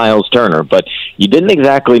they knew Miles Turner, but you didn't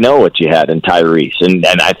exactly know what you had in Tyrese, and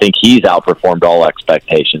I think he's outperformed all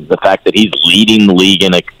expectations. The fact that he's leading the league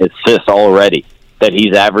in assists already, that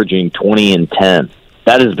he's averaging 20 and 10.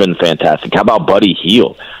 That has been fantastic. How about Buddy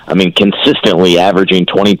Hield? I mean, consistently averaging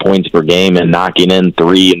 20 points per game and knocking in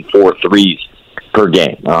 3 and 4 threes per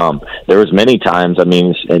game. There was many times, I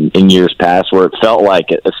mean, in years past where it felt like,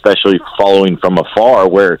 especially following from afar,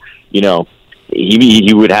 where, you know,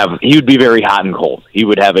 he would be very hot and cold. He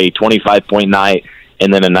would have a 25-point night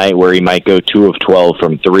and then a night where he might go 2 of 12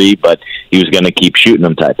 from 3, but he was going to keep shooting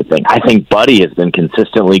them type of thing. I think Buddy has been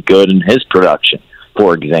consistently good in his production,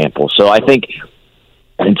 for example. So I think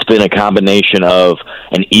it's been a combination of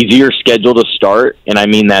an easier schedule to start, and I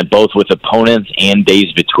mean that both with opponents and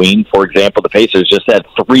days between. For example, the Pacers just had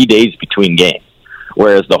 3 days between games,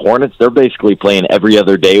 whereas the Hornets, they're basically playing every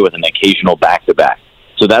other day with an occasional back-to-back.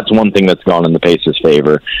 So that's one thing that's gone in the Pacers'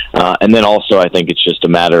 favor. And then also I think it's just a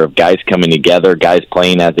matter of guys coming together, guys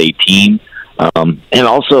playing as a team. And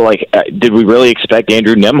also, like, did we really expect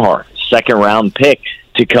Andrew Nembhard, second-round pick,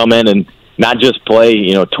 to come in and not just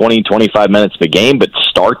play, 20, 25 minutes of a game, but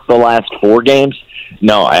start the last 4 games?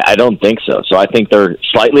 No, I don't think so. So I think they're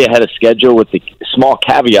slightly ahead of schedule with the small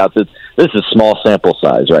caveat that this is small sample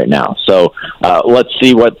size right now. So let's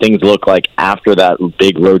see what things look like after that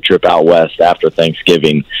big road trip out west after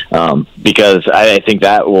Thanksgiving, because I think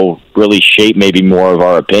that will really shape maybe more of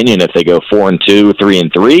our opinion if they go 4-2,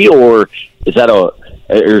 3-3, or is that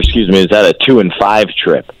a 2-5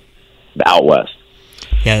 trip out west?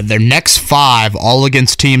 Yeah, their next 5, all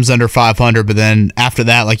against teams under 500, but then after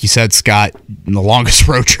that, like you said, Scott, the longest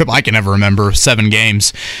road trip I can ever remember, 7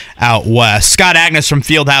 games out west. Scott Agness from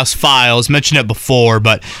Fieldhouse Files, mentioned it before,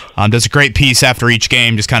 but does a great piece after each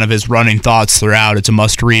game, just kind of his running thoughts throughout. It's a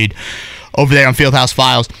must-read over there on Fieldhouse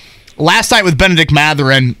Files. Last night with Bennedict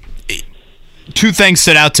Mathurin, 2 things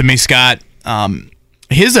stood out to me, Scott.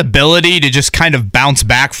 His ability to just kind of bounce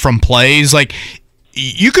back from plays, like,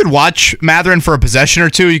 you could watch Mathurin for a possession or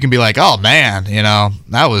 2. You can be like, oh, man,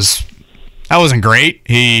 that wasn't great.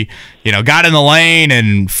 He, got in the lane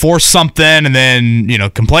and forced something and then,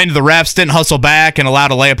 complained to the refs, didn't hustle back and allowed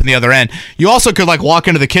a layup in the other end. You also could, walk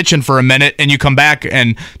into the kitchen for a minute and you come back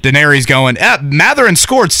and Daenerys going, Mathurin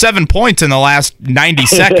scored 7 points in the last 90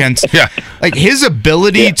 seconds. Yeah. Like, his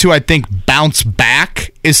ability to, I think, bounce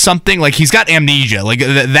back is something, like, he's got amnesia. Like,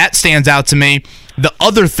 that stands out to me. The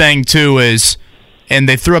other thing, too, is, and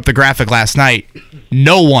they threw up the graphic last night,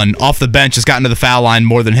 no one off the bench has gotten to the foul line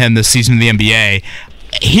more than him this season in the NBA.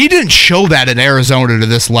 He didn't show that at Arizona to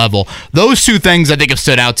this level. Those 2 things I think have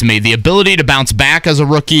stood out to me. The ability to bounce back as a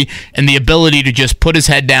rookie and the ability to just put his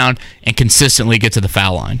head down and consistently get to the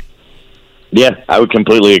foul line. Yeah, I would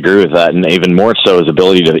completely agree with that, and even more so his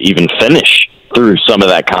ability to even finish through some of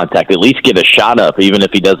that contact, at least get a shot up even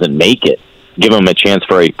if he doesn't make it. Give him a chance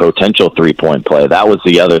for a potential 3-point play. That was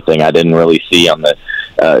the other thing I didn't really see on the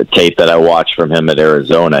tape that I watched from him at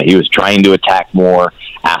Arizona. He was trying to attack more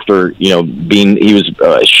after, he was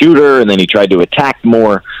a shooter, and then he tried to attack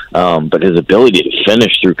more, but his ability to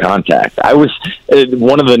finish through contact.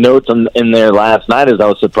 One of the notes in there last night is I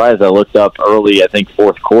was surprised. I looked up early, I think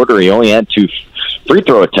 4th quarter, he only had 2 free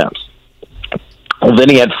throw attempts. Well, then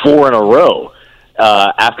he had 4 in a row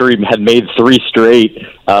after he had made 3 straight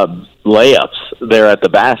layups there at the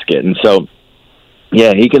basket. And so,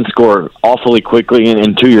 yeah, he can score awfully quickly.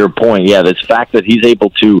 And to your point, yeah, this fact that he's able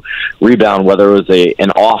to rebound, whether it was an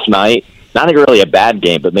off night, not really a bad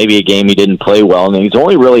game, but maybe a game he didn't play well. And he's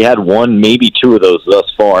only really had 1, maybe 2 of those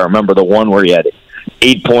thus far. I remember the one where he had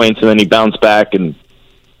 8 points and then he bounced back and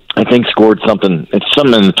I think scored something in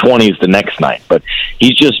the 20s the next night. But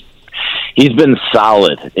he's been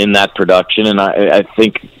solid in that production. And I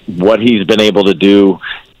think what he's been able to do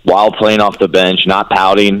while playing off the bench, not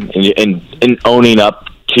pouting, and owning up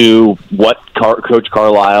to what Coach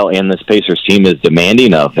Carlisle and this Pacers team is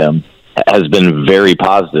demanding of him, has been very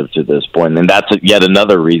positive to this point. And that's yet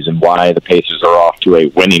another reason why the Pacers are off to a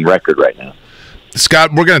winning record right now. Scott,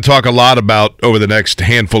 we're going to talk a lot about, over the next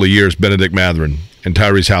handful of years, Bennedict Mathurin and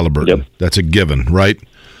Tyrese Halliburton. Yep. That's a given, right?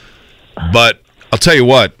 But I'll tell you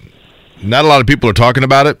what, not a lot of people are talking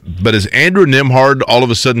about it, but is Andrew Nembhard all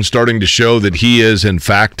of a sudden starting to show that he is, in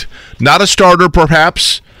fact, not a starter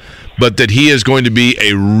perhaps, but that he is going to be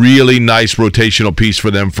a really nice rotational piece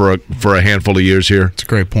for them for a handful of years here? That's a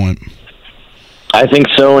great point. I think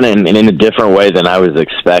so, and in a different way than I was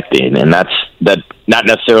expecting, and that's not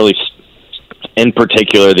necessarily in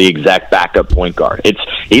particular the exact backup point guard.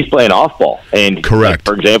 He's playing off ball, and correct.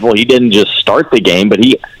 For example, he didn't just start the game, but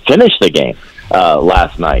he finished the game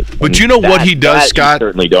last night. But you know what he does, Scott? You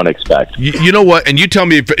certainly don't expect. You know what? And you tell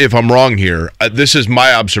me if I'm wrong here. This is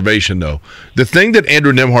my observation, though. The thing that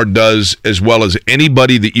Andrew Nembhard does as well as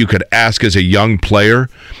anybody that you could ask as a young player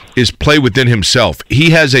is play within himself. He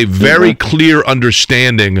has a very clear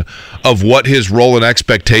understanding of what his role and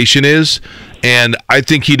expectation is, and I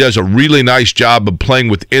think he does a really nice job of playing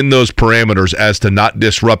within those parameters as to not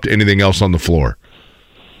disrupt anything else on the floor.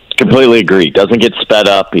 Completely agree. Doesn't get sped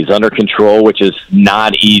up. He's under control, which is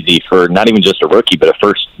not easy for not even just a rookie, but a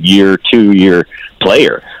first-year, 2-year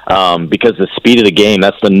player. Because the speed of the game,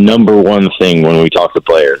 that's the number one thing when we talk to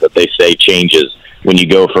players that they say changes when you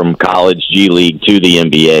go from college, G League to the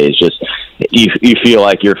NBA. It's just you feel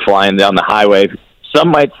like you're flying down the highway. Some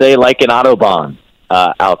might say like an Autobahn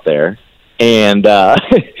out there. And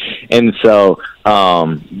and so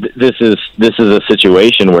this is a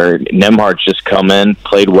situation where Nembhard's just come in,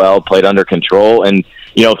 played well, played under control, and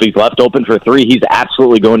if he's left open for three, he's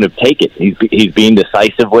absolutely going to take it. He's being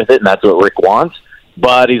decisive with it, and that's what Rick wants.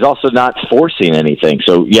 But he's also not forcing anything.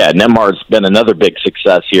 So yeah, Nembhard's been another big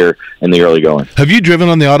success here in the early going. Have you driven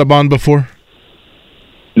on the Autobahn before?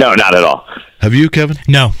 No, not at all. Have you, Kevin?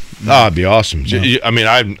 No. Oh, it'd be awesome. No. I mean,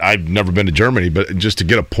 I've never been to Germany, but just to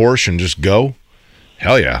get a Porsche and just go,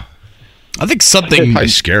 hell yeah. I think something probably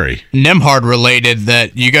scary. Nembhard related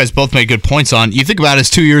that you guys both made good points on. You think about his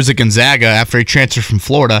 2 years at Gonzaga after he transferred from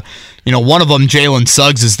Florida. One of them, Jalen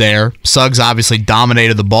Suggs, is there. Suggs obviously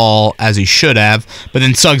dominated the ball as he should have, but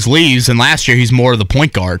then Suggs leaves, and last year he's more of the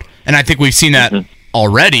point guard. And I think we've seen that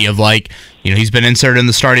already of he's been inserted in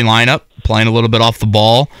the starting lineup, playing a little bit off the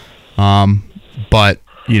ball. But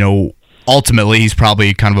ultimately, he's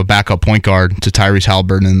probably kind of a backup point guard to Tyrese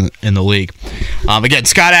Haliburton in the league. Again,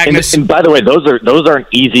 Scott Agness. And by the way, those aren't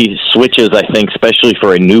easy switches, I think, especially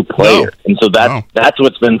for a new player. No. And so that's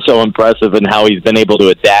what's been so impressive and how he's been able to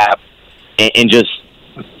adapt and just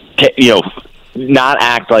not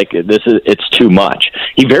act like it's too much.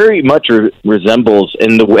 He very much resembles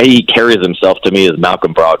in the way he carries himself to me as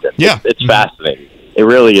Malcolm Brogdon. Yeah, it's fascinating. It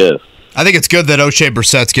really is. I think it's good that O'Shea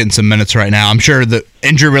Brissett's getting some minutes right now. I'm sure the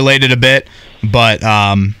injury related a bit, but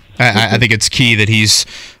I think it's key that he's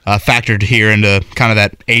factored here into kind of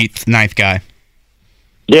that 8th, 9th guy.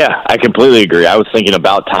 Yeah, I completely agree. I was thinking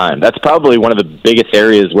about time. That's probably one of the biggest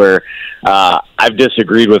areas where I've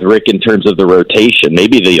disagreed with Rick in terms of the rotation.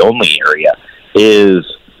 Maybe the only area is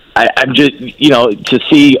I'm just, to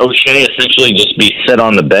see O'Shea essentially just be set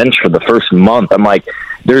on the bench for the first month. I'm like,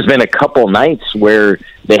 there's been a couple nights where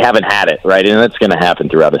they haven't had it, right? And that's going to happen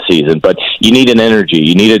throughout the season. But you need an energy.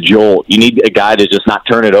 You need a jolt. You need a guy to just not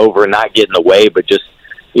turn it over and not get in the way, but just,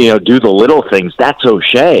 do the little things. That's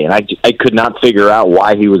O'Shea. And I could not figure out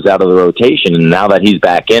why he was out of the rotation. And now that he's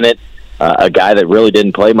back in it, a guy that really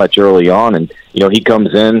didn't play much early on, and, he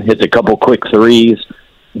comes in, hits a couple quick threes,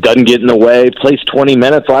 doesn't get in the way, plays 20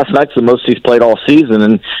 minutes. Last night's the most he's played all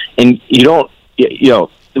season. And you don't,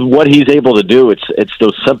 what he's able to do, it's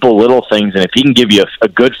those simple little things. And if he can give you a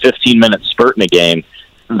good 15-minute spurt in a game,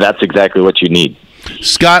 that's exactly what you need.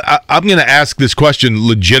 Scott, I'm going to ask this question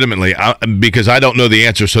legitimately because I don't know the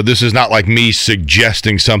answer. So this is not like me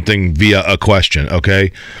suggesting something via a question,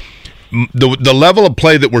 okay? The level of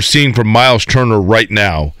play that we're seeing from Miles Turner right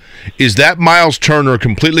now, is that Miles Turner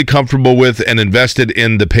completely comfortable with and invested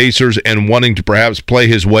in the Pacers and wanting to perhaps play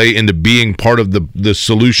his way into being part of the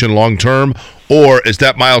solution long term? Or is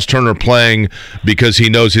that Miles Turner playing because he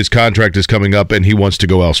knows his contract is coming up and he wants to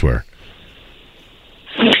go elsewhere?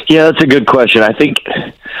 Yeah, that's a good question. I think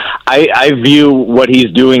I view what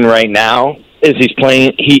he's doing right now is he's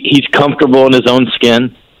playing. He's comfortable in his own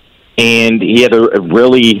skin, and he had a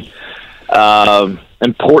really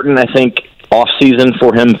important, I think, off season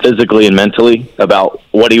for him physically and mentally about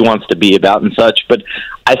what he wants to be about and such. But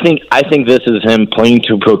I think this is him playing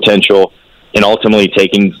to potential and ultimately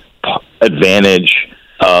taking advantage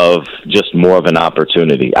of just more of an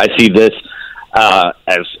opportunity. I see this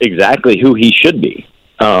as exactly who he should be.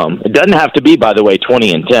 It doesn't have to be, by the way,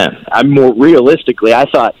 20 and 10. I'm more realistically, I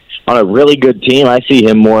thought on a really good team, I see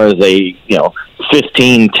him more as a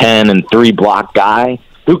 15, 10, and 3 block guy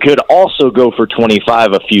who could also go for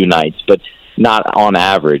 25 a few nights, but not on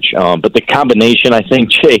average. But the combination, I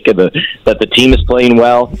think, Jake, that the team is playing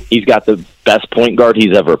well. He's got the best point guard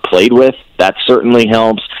he's ever played with. That certainly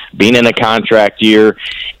helps, being in a contract year.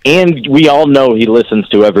 And we all know he listens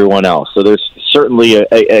to everyone else. So there's certainly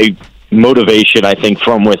a motivation, I think,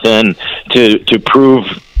 from within to prove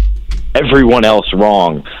everyone else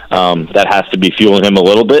wrong. That has to be fueling him a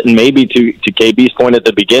little bit. And maybe to KB's point at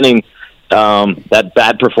the beginning, that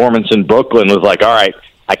bad performance in Brooklyn was like, all right,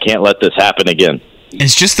 I can't let this happen again.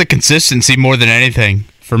 It's just the consistency more than anything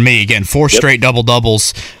for me. Again, 4 straight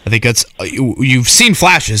double-doubles. I think that's you've seen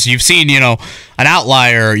flashes. You've seen, an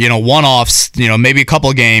outlier, one-offs, maybe a couple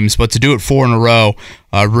of games, but to do it 4 in a row,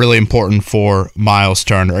 really important for Miles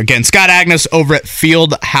Turner. Again, Scott Agness over at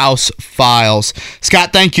Fieldhouse Files.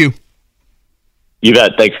 Scott, thank you. You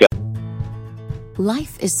bet. Thanks, guys.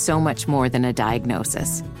 Life is so much more than a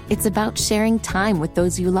diagnosis. It's about sharing time with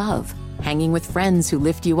those you love, hanging with friends who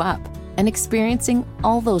lift you up, and experiencing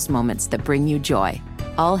all those moments that bring you joy.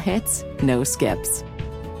 All hits, no skips.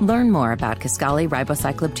 Learn more about Kisqali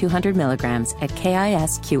Ribociclib 200 milligrams at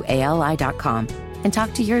KISQALI.com and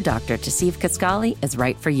talk to your doctor to see if Kisqali is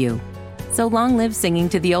right for you. So long live singing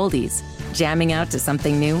to the oldies, jamming out to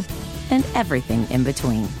something new, and everything in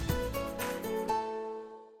between.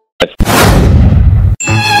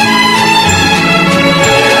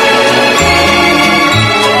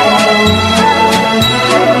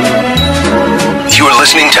 You're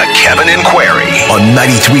listening to Kevin and Query on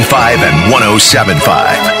 93.5 and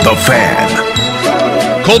 107.5. The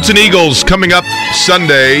Fan. Colts and Eagles coming up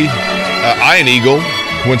Sunday. Ian Eagle,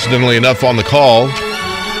 coincidentally enough, on the call.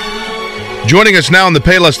 Joining us now on the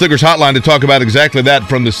Payless Liquors hotline to talk about exactly that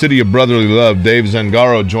from the city of brotherly love, Dave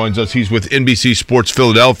Zangaro joins us. He's with NBC Sports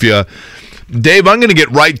Philadelphia. Dave, I'm going to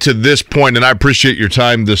get right to this point, and I appreciate your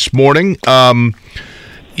time this morning.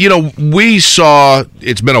 We saw,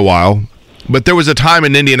 it's been a while, but there was a time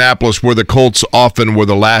in Indianapolis where the Colts often were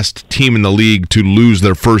the last team in the league to lose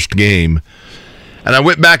their first game. And I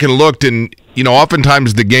went back and looked, and,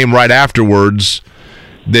 oftentimes the game right afterwards,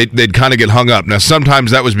 they'd kind of get hung up. Now,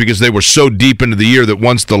 sometimes that was because they were so deep into the year that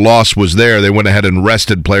once the loss was there, they went ahead and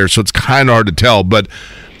rested players, so it's kind of hard to tell. But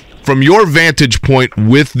from your vantage point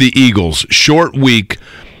with the Eagles, short week,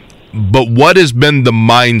 but what has been the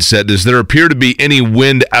mindset? Does there appear to be any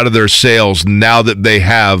wind out of their sails now that they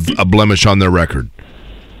have a blemish on their record?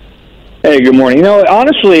 Hey, good morning.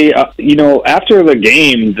 Honestly, after the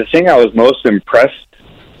game, the thing I was most impressed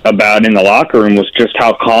about in the locker room was just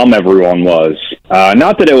how calm everyone was.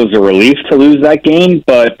 Not that it was a relief to lose that game,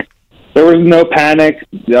 but there was no panic.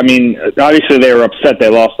 I mean, obviously they were upset they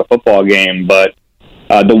lost the football game, but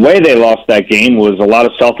the way they lost that game was a lot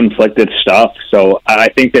of self-inflicted stuff. So I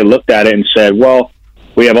think they looked at it and said, well,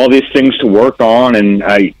 we have all these things to work on, and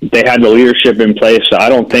they had the leadership in place, so I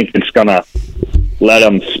don't think it's going to let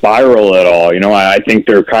them spiral at all. I think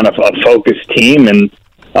they're kind of a focused team, and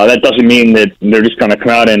that doesn't mean that they're just going to come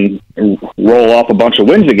out and roll off a bunch of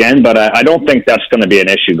wins again, but I don't think that's going to be an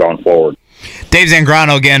issue going forward. Dave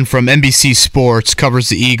Zangaro again from NBC Sports, covers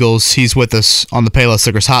the Eagles. He's with us on the Payless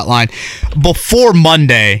Liquors hotline. Before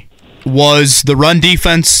Monday, was the run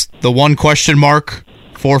defense the one question mark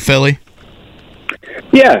for Philly?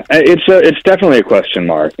 Yeah, it's definitely a question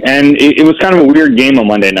mark. And it was kind of a weird game on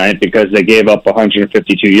Monday night because they gave up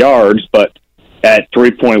 152 yards, but at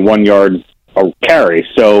 3.1 yards a carry.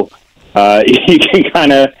 So you can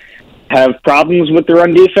kind of have problems with the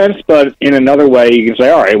run defense, but in another way, you can say,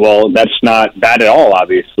 all right, well, that's not bad at all,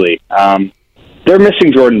 obviously. They're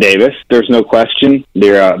missing Jordan Davis. There's no question.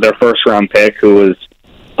 Their first-round pick, who was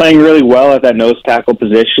playing really well at that nose tackle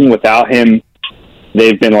position. Without him,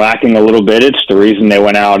 they've been lacking a little bit. It's the reason they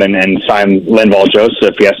went out and signed Linval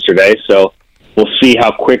Joseph yesterday. So we'll see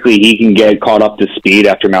how quickly he can get caught up to speed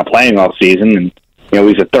after not playing all season. And,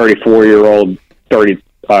 he's a 34-year-old,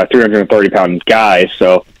 330-pound guy,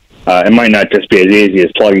 so it might not just be as easy as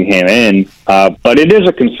plugging him in, but it is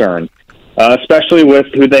a concern, especially with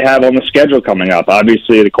who they have on the schedule coming up.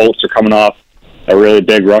 Obviously, the Colts are coming off a really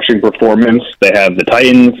big rushing performance. They have the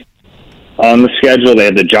Titans on the schedule. They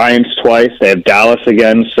have the Giants twice. They have Dallas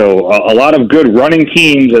again. So a lot of good running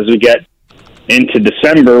teams as we get into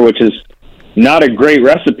December, which is not a great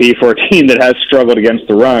recipe for a team that has struggled against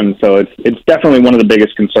the run. So it's definitely one of the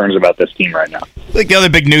biggest concerns about this team right now. I think the other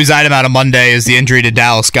big news item out of Monday is the injury to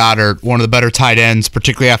Dallas Goedert, one of the better tight ends,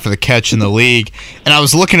 particularly after the catch in the league. And I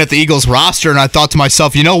was looking at the Eagles roster, and I thought to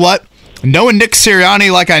myself, you know what? Knowing Nick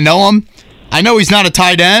Sirianni like I know him, I know he's not a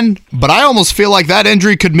tight end, but I almost feel like that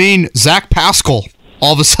injury could mean Zach Pascal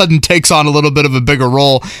all of a sudden takes on a little bit of a bigger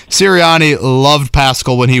role. Sirianni loved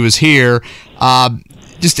Pascal when he was here.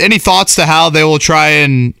 Just any thoughts to how they will try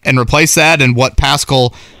and replace that, and what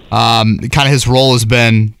Pascal, kind of his role has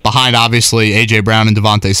been behind, obviously, A.J. Brown and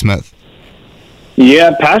Devontae Smith?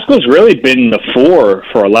 Yeah, Pascal's really been the four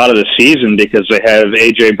for a lot of the season because they have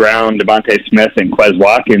A.J. Brown, Devontae Smith, and Quez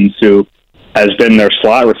Watkins, who has been their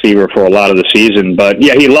slot receiver for a lot of the season. But,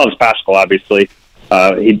 yeah, he loves Pascal, obviously.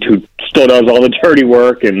 He still does all the dirty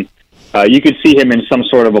work, and you could see him in some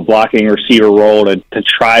sort of a blocking receiver role to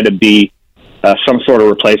try to be some sort of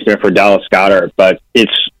replacement for Dallas Goedert, but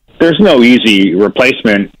there's no easy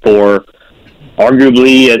replacement for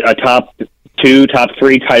arguably a top 2, top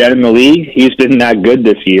 3 tight end in the league. He's been that good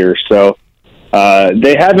this year, so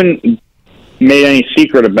they haven't made any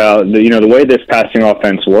secret about the way this passing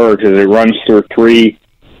offense works is it runs through three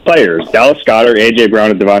players: Dallas Goedert, A.J.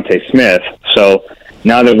 Brown, and Devontae Smith. So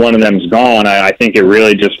now that one of them's gone, I think it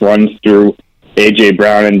really just runs through A.J.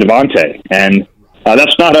 Brown and Devontae, and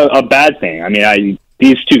that's not a bad thing. I mean,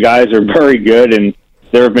 these two guys are very good, and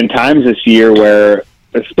there have been times this year where,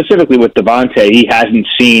 specifically with Devontae, he hasn't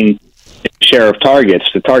seen a share of targets.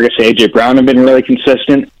 The targets to A.J. Brown have been really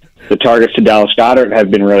consistent. The targets to Dallas Goedert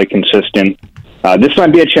have been really consistent. This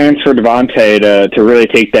might be a chance for Devontae to really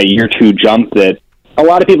take that year two jump that a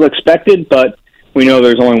lot of people expected, but we know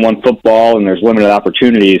there's only one football and there's limited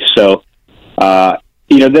opportunities. So,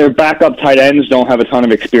 their backup tight ends don't have a ton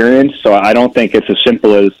of experience, so I don't think it's as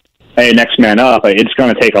simple as, hey, next man up. It's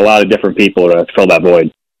going to take a lot of different people to fill that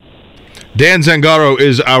void. Dan Zangaro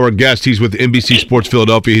is our guest. He's with NBC Sports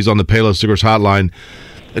Philadelphia. He's on the Payless Liquors hotline.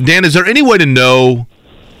 Dan, is there any way to know...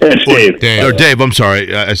 It's Dave. Dave, I'm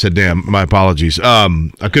sorry. I said Dan. My apologies. I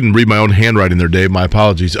couldn't read my own handwriting there, Dave. My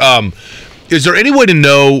apologies. Is there any way to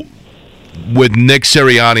know with Nick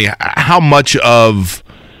Sirianni how much of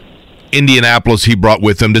Indianapolis he brought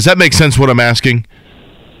with him? Does that make sense what I'm asking?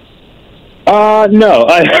 No.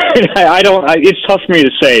 I don't. It's tough for me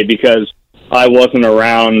to say because I wasn't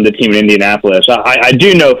around the team in Indianapolis. I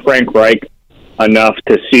do know Frank Reich enough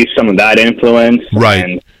to see some of that influence. Right.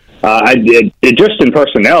 And just in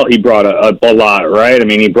personnel, he brought a lot, right? I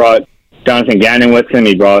mean, he brought Jonathan Gannon with him.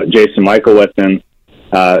 He brought Jason Michael with him.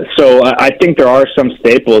 So I think there are some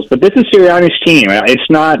staples, but this is Sirianni's team. It's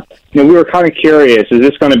not, we were kind of curious, is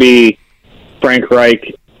this going to be Frank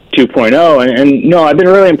Reich 2.0? And no, I've been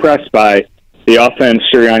really impressed by the offense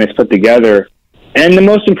Sirianni's put together. And the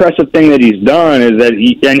most impressive thing that he's done is that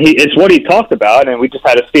it's what he talked about, and we just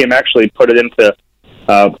had to see him actually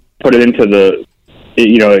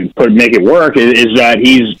make it work, is that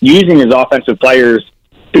he's using his offensive players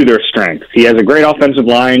to their strengths. He has a great offensive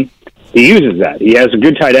line. He uses that. He has a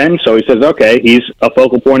good tight end, so he says, okay, he's a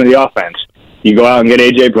focal point of the offense. You go out and get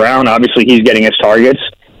A.J. Brown. Obviously, he's getting his targets.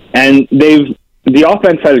 And the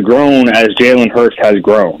offense has grown as Jalen Hurts has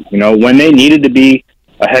grown. When they needed to be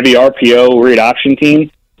a heavy RPO read option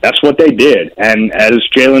team, that's what they did. And as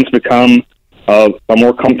Jalen's become a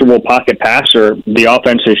more comfortable pocket passer, the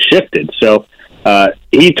offense has shifted. So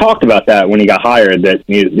he talked about that when he got hired, that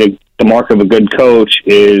the mark of a good coach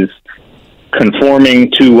is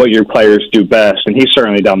conforming to what your players do best, and he's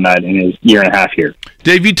certainly done that in his year and a half here.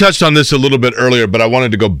 Dave, you touched on this a little bit earlier, but I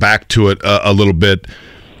wanted to go back to it a little bit.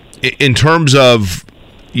 In terms of,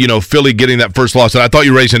 Philly getting that first loss, and I thought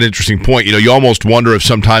you raised an interesting point. You almost wonder if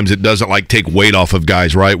sometimes it doesn't, take weight off of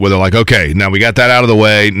guys, right? Where they're like, okay, now we got that out of the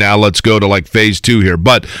way, now let's go to, phase 2 here.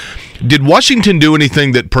 But did Washington do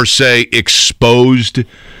anything that, per se, exposed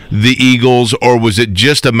the Eagles, or was it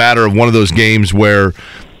just a matter of one of those games where,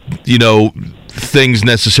 things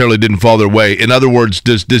necessarily didn't fall their way? In other words,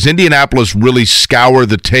 does Indianapolis really scour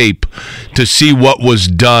the tape to see what was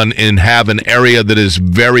done and have an area that is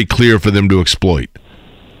very clear for them to exploit?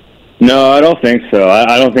 No, I don't think so.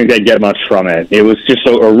 I don't think they'd get much from it. It was just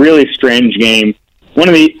a really strange game. One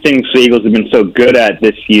of the things the Eagles have been so good at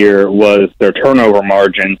this year was their turnover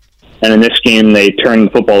margin, and in this game they turned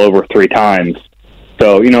the football over 3 times.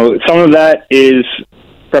 So, some of that is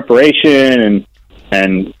preparation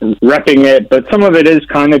and repping it, but some of it is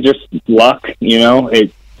kind of just luck.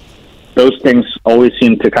 Those things always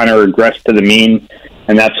seem to kind of regress to the mean,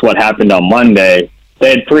 and that's what happened on Monday.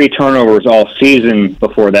 They had 3 turnovers all season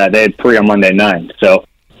before that. They had 3 on Monday night. So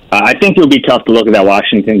I think it would be tough to look at that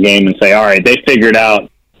Washington game and say, all right, they figured out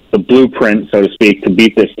the blueprint, so to speak, to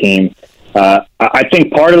beat this team. I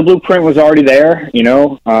think part of the blueprint was already there.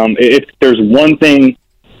 If there's one thing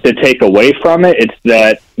to take away from it, it's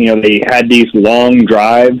that they had these long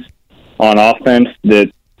drives on offense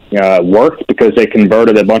that worked because they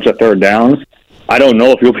converted a bunch of third downs. I don't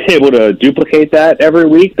know if you'll be able to duplicate that every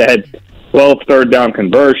week. They had 12 third down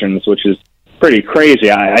conversions, which is pretty crazy.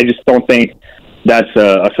 I just don't think that's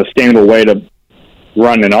a sustainable way to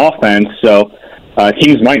run an offense. So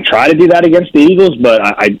teams might try to do that against the Eagles, but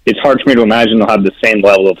it's hard for me to imagine they'll have the same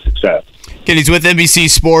level of success. Again, he's with NBC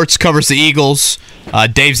Sports, covers the Eagles.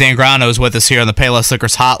 Dave Zangaro is with us here on the Payless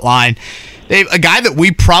Liquors hotline. Dave, a guy that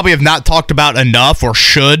we probably have not talked about enough, or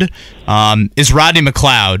should, is Rodney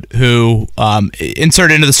McLeod, who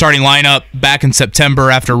inserted into the starting lineup back in September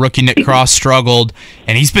after rookie Nick Cross struggled,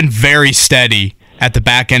 and he's been very steady at the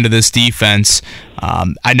back end of this defense.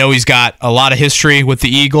 I know he's got a lot of history with the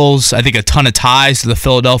Eagles. I think a ton of ties to the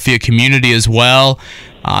Philadelphia community as well.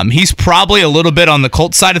 He's probably a little bit on the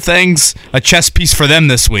Colts side of things, a chess piece for them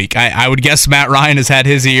this week. I would guess Matt Ryan has had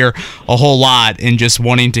his ear a whole lot in just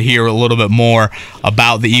wanting to hear a little bit more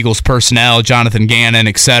about the Eagles personnel, Jonathan Gannon,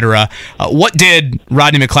 etc. What did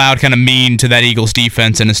Rodney McLeod kind of mean to that Eagles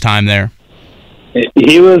defense in his time there?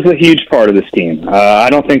 He was a huge part of this team. I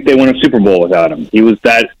don't think they win a Super Bowl without him. He was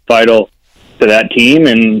that vital to that team,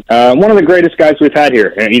 and one of the greatest guys we've had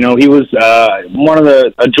here. You know, he was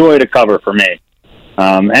a joy to cover for me.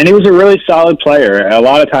 And he was a really solid player. A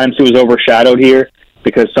lot of times he was overshadowed here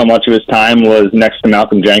because so much of his time was next to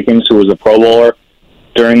Malcolm Jenkins, who was a Pro Bowler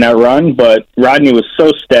during that run. But Rodney was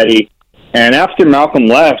so steady. And after Malcolm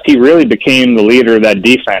left, he really became the leader of that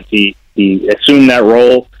defense. He assumed that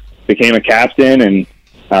role, became a captain, and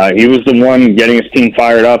he was the one getting his team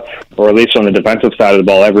fired up, or at least on the defensive side of the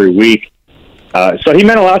ball every week. So he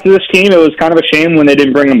meant a lot to this team. It was kind of a shame when they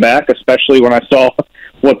didn't bring him back, especially when I saw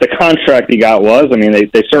what the contract he got was. I mean,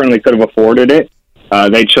 they certainly could have afforded it.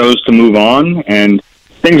 They chose to move on, and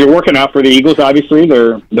things are working out for the Eagles. Obviously,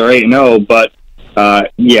 they're 8-0, but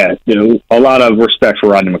yeah, you know, a lot of respect for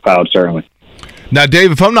Rodney McLeod, certainly. Now,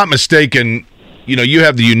 Dave, if I'm not mistaken, you know, you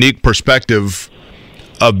have the unique perspective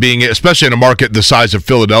of being, especially in a market the size of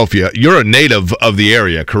Philadelphia. You're a native of the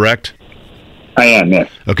area, correct? I am, yes.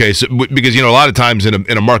 Okay, so because, you know, a lot of times in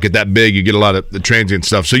a market that big, you get a lot of the transient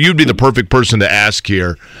stuff. So you'd be the perfect person to ask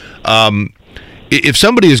here. If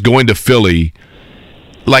somebody is going to Philly,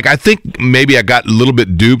 like, I think maybe I got a little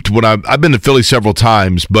bit duped when I've been to Philly several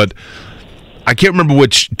times, but I can't remember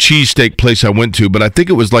which cheesesteak place I went to, but I think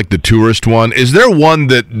it was like the tourist one. Is there one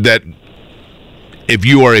that if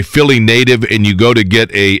you are a Philly native and you go to get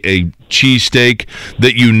a cheesesteak,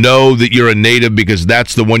 that you know that you're a native because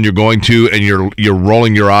that's the one you're going to, and you're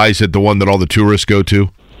rolling your eyes at the one that all the tourists go to?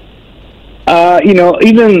 You know,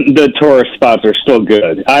 even the tourist spots are still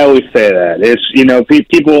good. I always say that. It's, you know,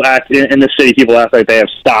 people act in the city. People act like they have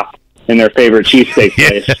stock in their favorite cheesesteak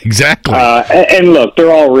place. Yeah, exactly. And look,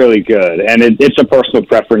 they're all really good, and it's a personal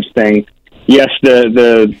preference thing. Yes,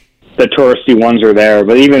 the touristy ones are there,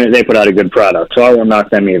 but even they put out a good product, so I won't knock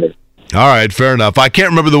them either. All right, fair enough. I can't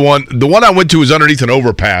remember the one. The one I went to was underneath an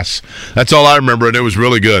overpass. That's all I remember, and it was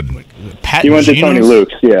really good. You went to Tony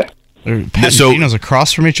Luke's, yeah. Pat and Gino's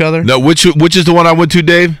across from each other? No, which is the one I went to,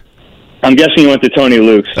 Dave? I'm guessing you went to Tony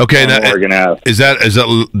Luke's. Okay, on Oregon Ave. Is that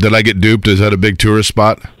did I get duped? Is that a big tourist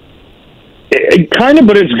spot? Kind of,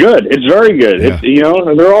 but it's good. It's very good. Yeah. You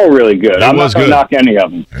know, they're all really good. I'm not going to knock any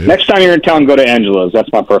of them. Yeah. Next time you're in town, go to Angela's.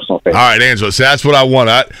 That's my personal favorite. All right, Angela's. That's what I want.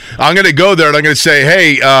 I'm going to go there, and I'm going to say,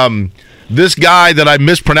 hey, this guy that I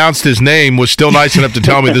mispronounced his name was still nice enough to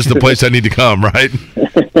tell me this is the place I need to come, right?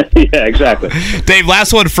 Yeah, exactly. Dave,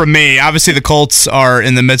 last one from me. Obviously, the Colts are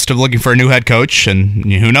in the midst of looking for a new head coach, and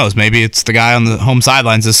who knows, maybe it's the guy on the home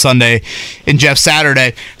sidelines this Sunday in Jeff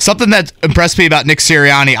Saturday. Something that impressed me about Nick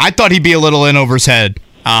Sirianni, I thought he'd be a little in over his head.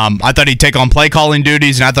 I thought he'd take on play calling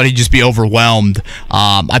duties, and I thought he'd just be overwhelmed.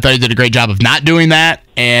 I thought he did a great job of not doing that,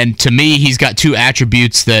 and to me, he's got two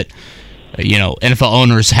attributes that NFL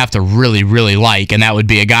owners have to really, really like, and that would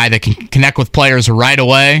be a guy that can connect with players right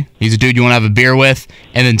away. He's a dude you want to have a beer with.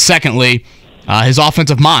 And then secondly, his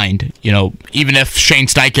offensive mind. Even if Shane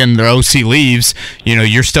Steichen, their OC, leaves,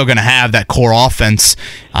 you're still going to have that core offense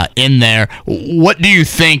in there. What do you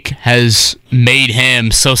think has made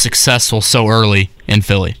him so successful so early in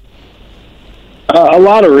Philly? A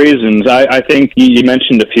lot of reasons. I think you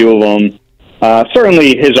mentioned a few of them.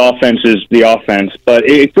 Certainly his offense is the offense, but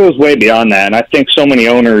it goes way beyond that. And I think so many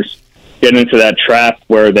owners get into that trap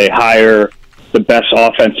where they hire the best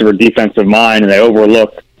offensive or defensive mind and they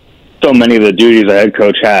overlook so many of the duties a head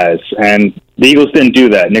coach has. And the Eagles didn't do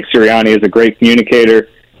that. Nick Sirianni is a great communicator.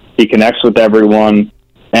 He connects with everyone.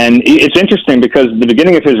 And it's interesting because at the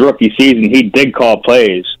beginning of his rookie season, he did call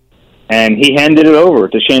plays, and he handed it over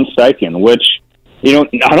to Shane Steichen, which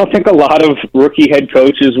I don't think a lot of rookie head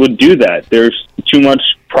coaches would do that. There's too much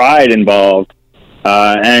pride involved,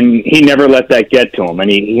 and he never let that get to him. And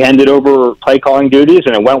he handed over play calling duties,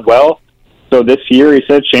 and it went well. So this year, he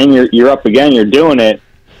said, "Shane, you're up again. You're doing it."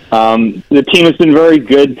 The team has been very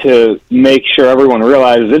good to make sure everyone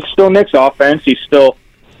realizes it's still Nick's offense. He's still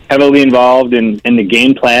heavily involved in the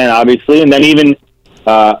game plan, obviously, and then even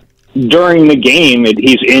during the game,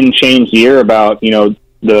 he's in Shane's ear about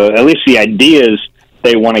at least the ideas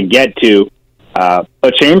they want to get to.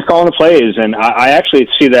 But Shane's calling the plays, and I actually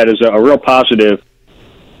see that as a real positive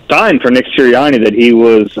sign for Nick Sirianni that he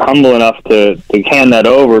was humble enough to hand that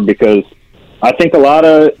over, because I think a lot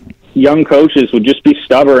of young coaches would just be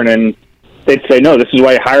stubborn and they'd say, no, this is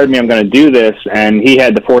why you hired me. I'm going to do this. And he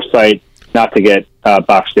had the foresight not to get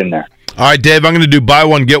boxed in there. All right, Dave, I'm going to do buy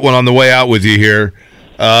one, get one on the way out with you here.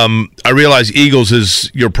 I realize Eagles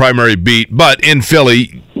is your primary beat, but in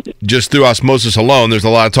Philly, just through osmosis alone, there's a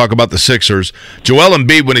lot of talk about the Sixers. Joel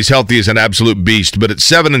Embiid, when he's healthy, is an absolute beast, but at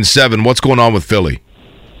 7-7, what's going on with Philly?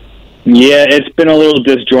 Yeah, it's been a little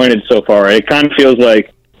disjointed so far. It kind of feels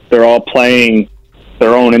like they're all playing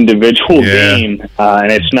their own individual game,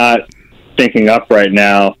 and it's not syncing up right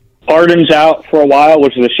now. Harden's out for a while,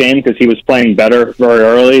 which is a shame because he was playing better very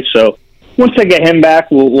early. So once they get him back,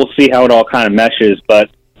 we'll see how it all kind of meshes. But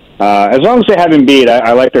as long as they have Embiid,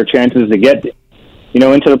 I like their chances to get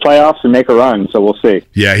into the playoffs and make a run. So we'll see.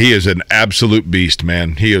 Yeah, he is an absolute beast,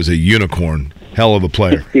 man. He is a unicorn. Hell of a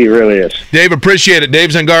player. He really is. Dave, appreciate it.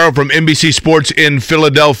 Dave Zangaro from NBC Sports in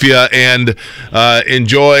Philadelphia. And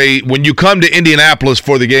enjoy, when you come to Indianapolis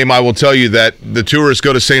for the game, I will tell you that the tourists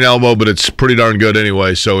go to St. Elmo, but it's pretty darn good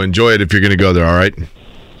anyway. So enjoy it if you're going to go there, all right?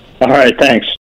 All right, thanks.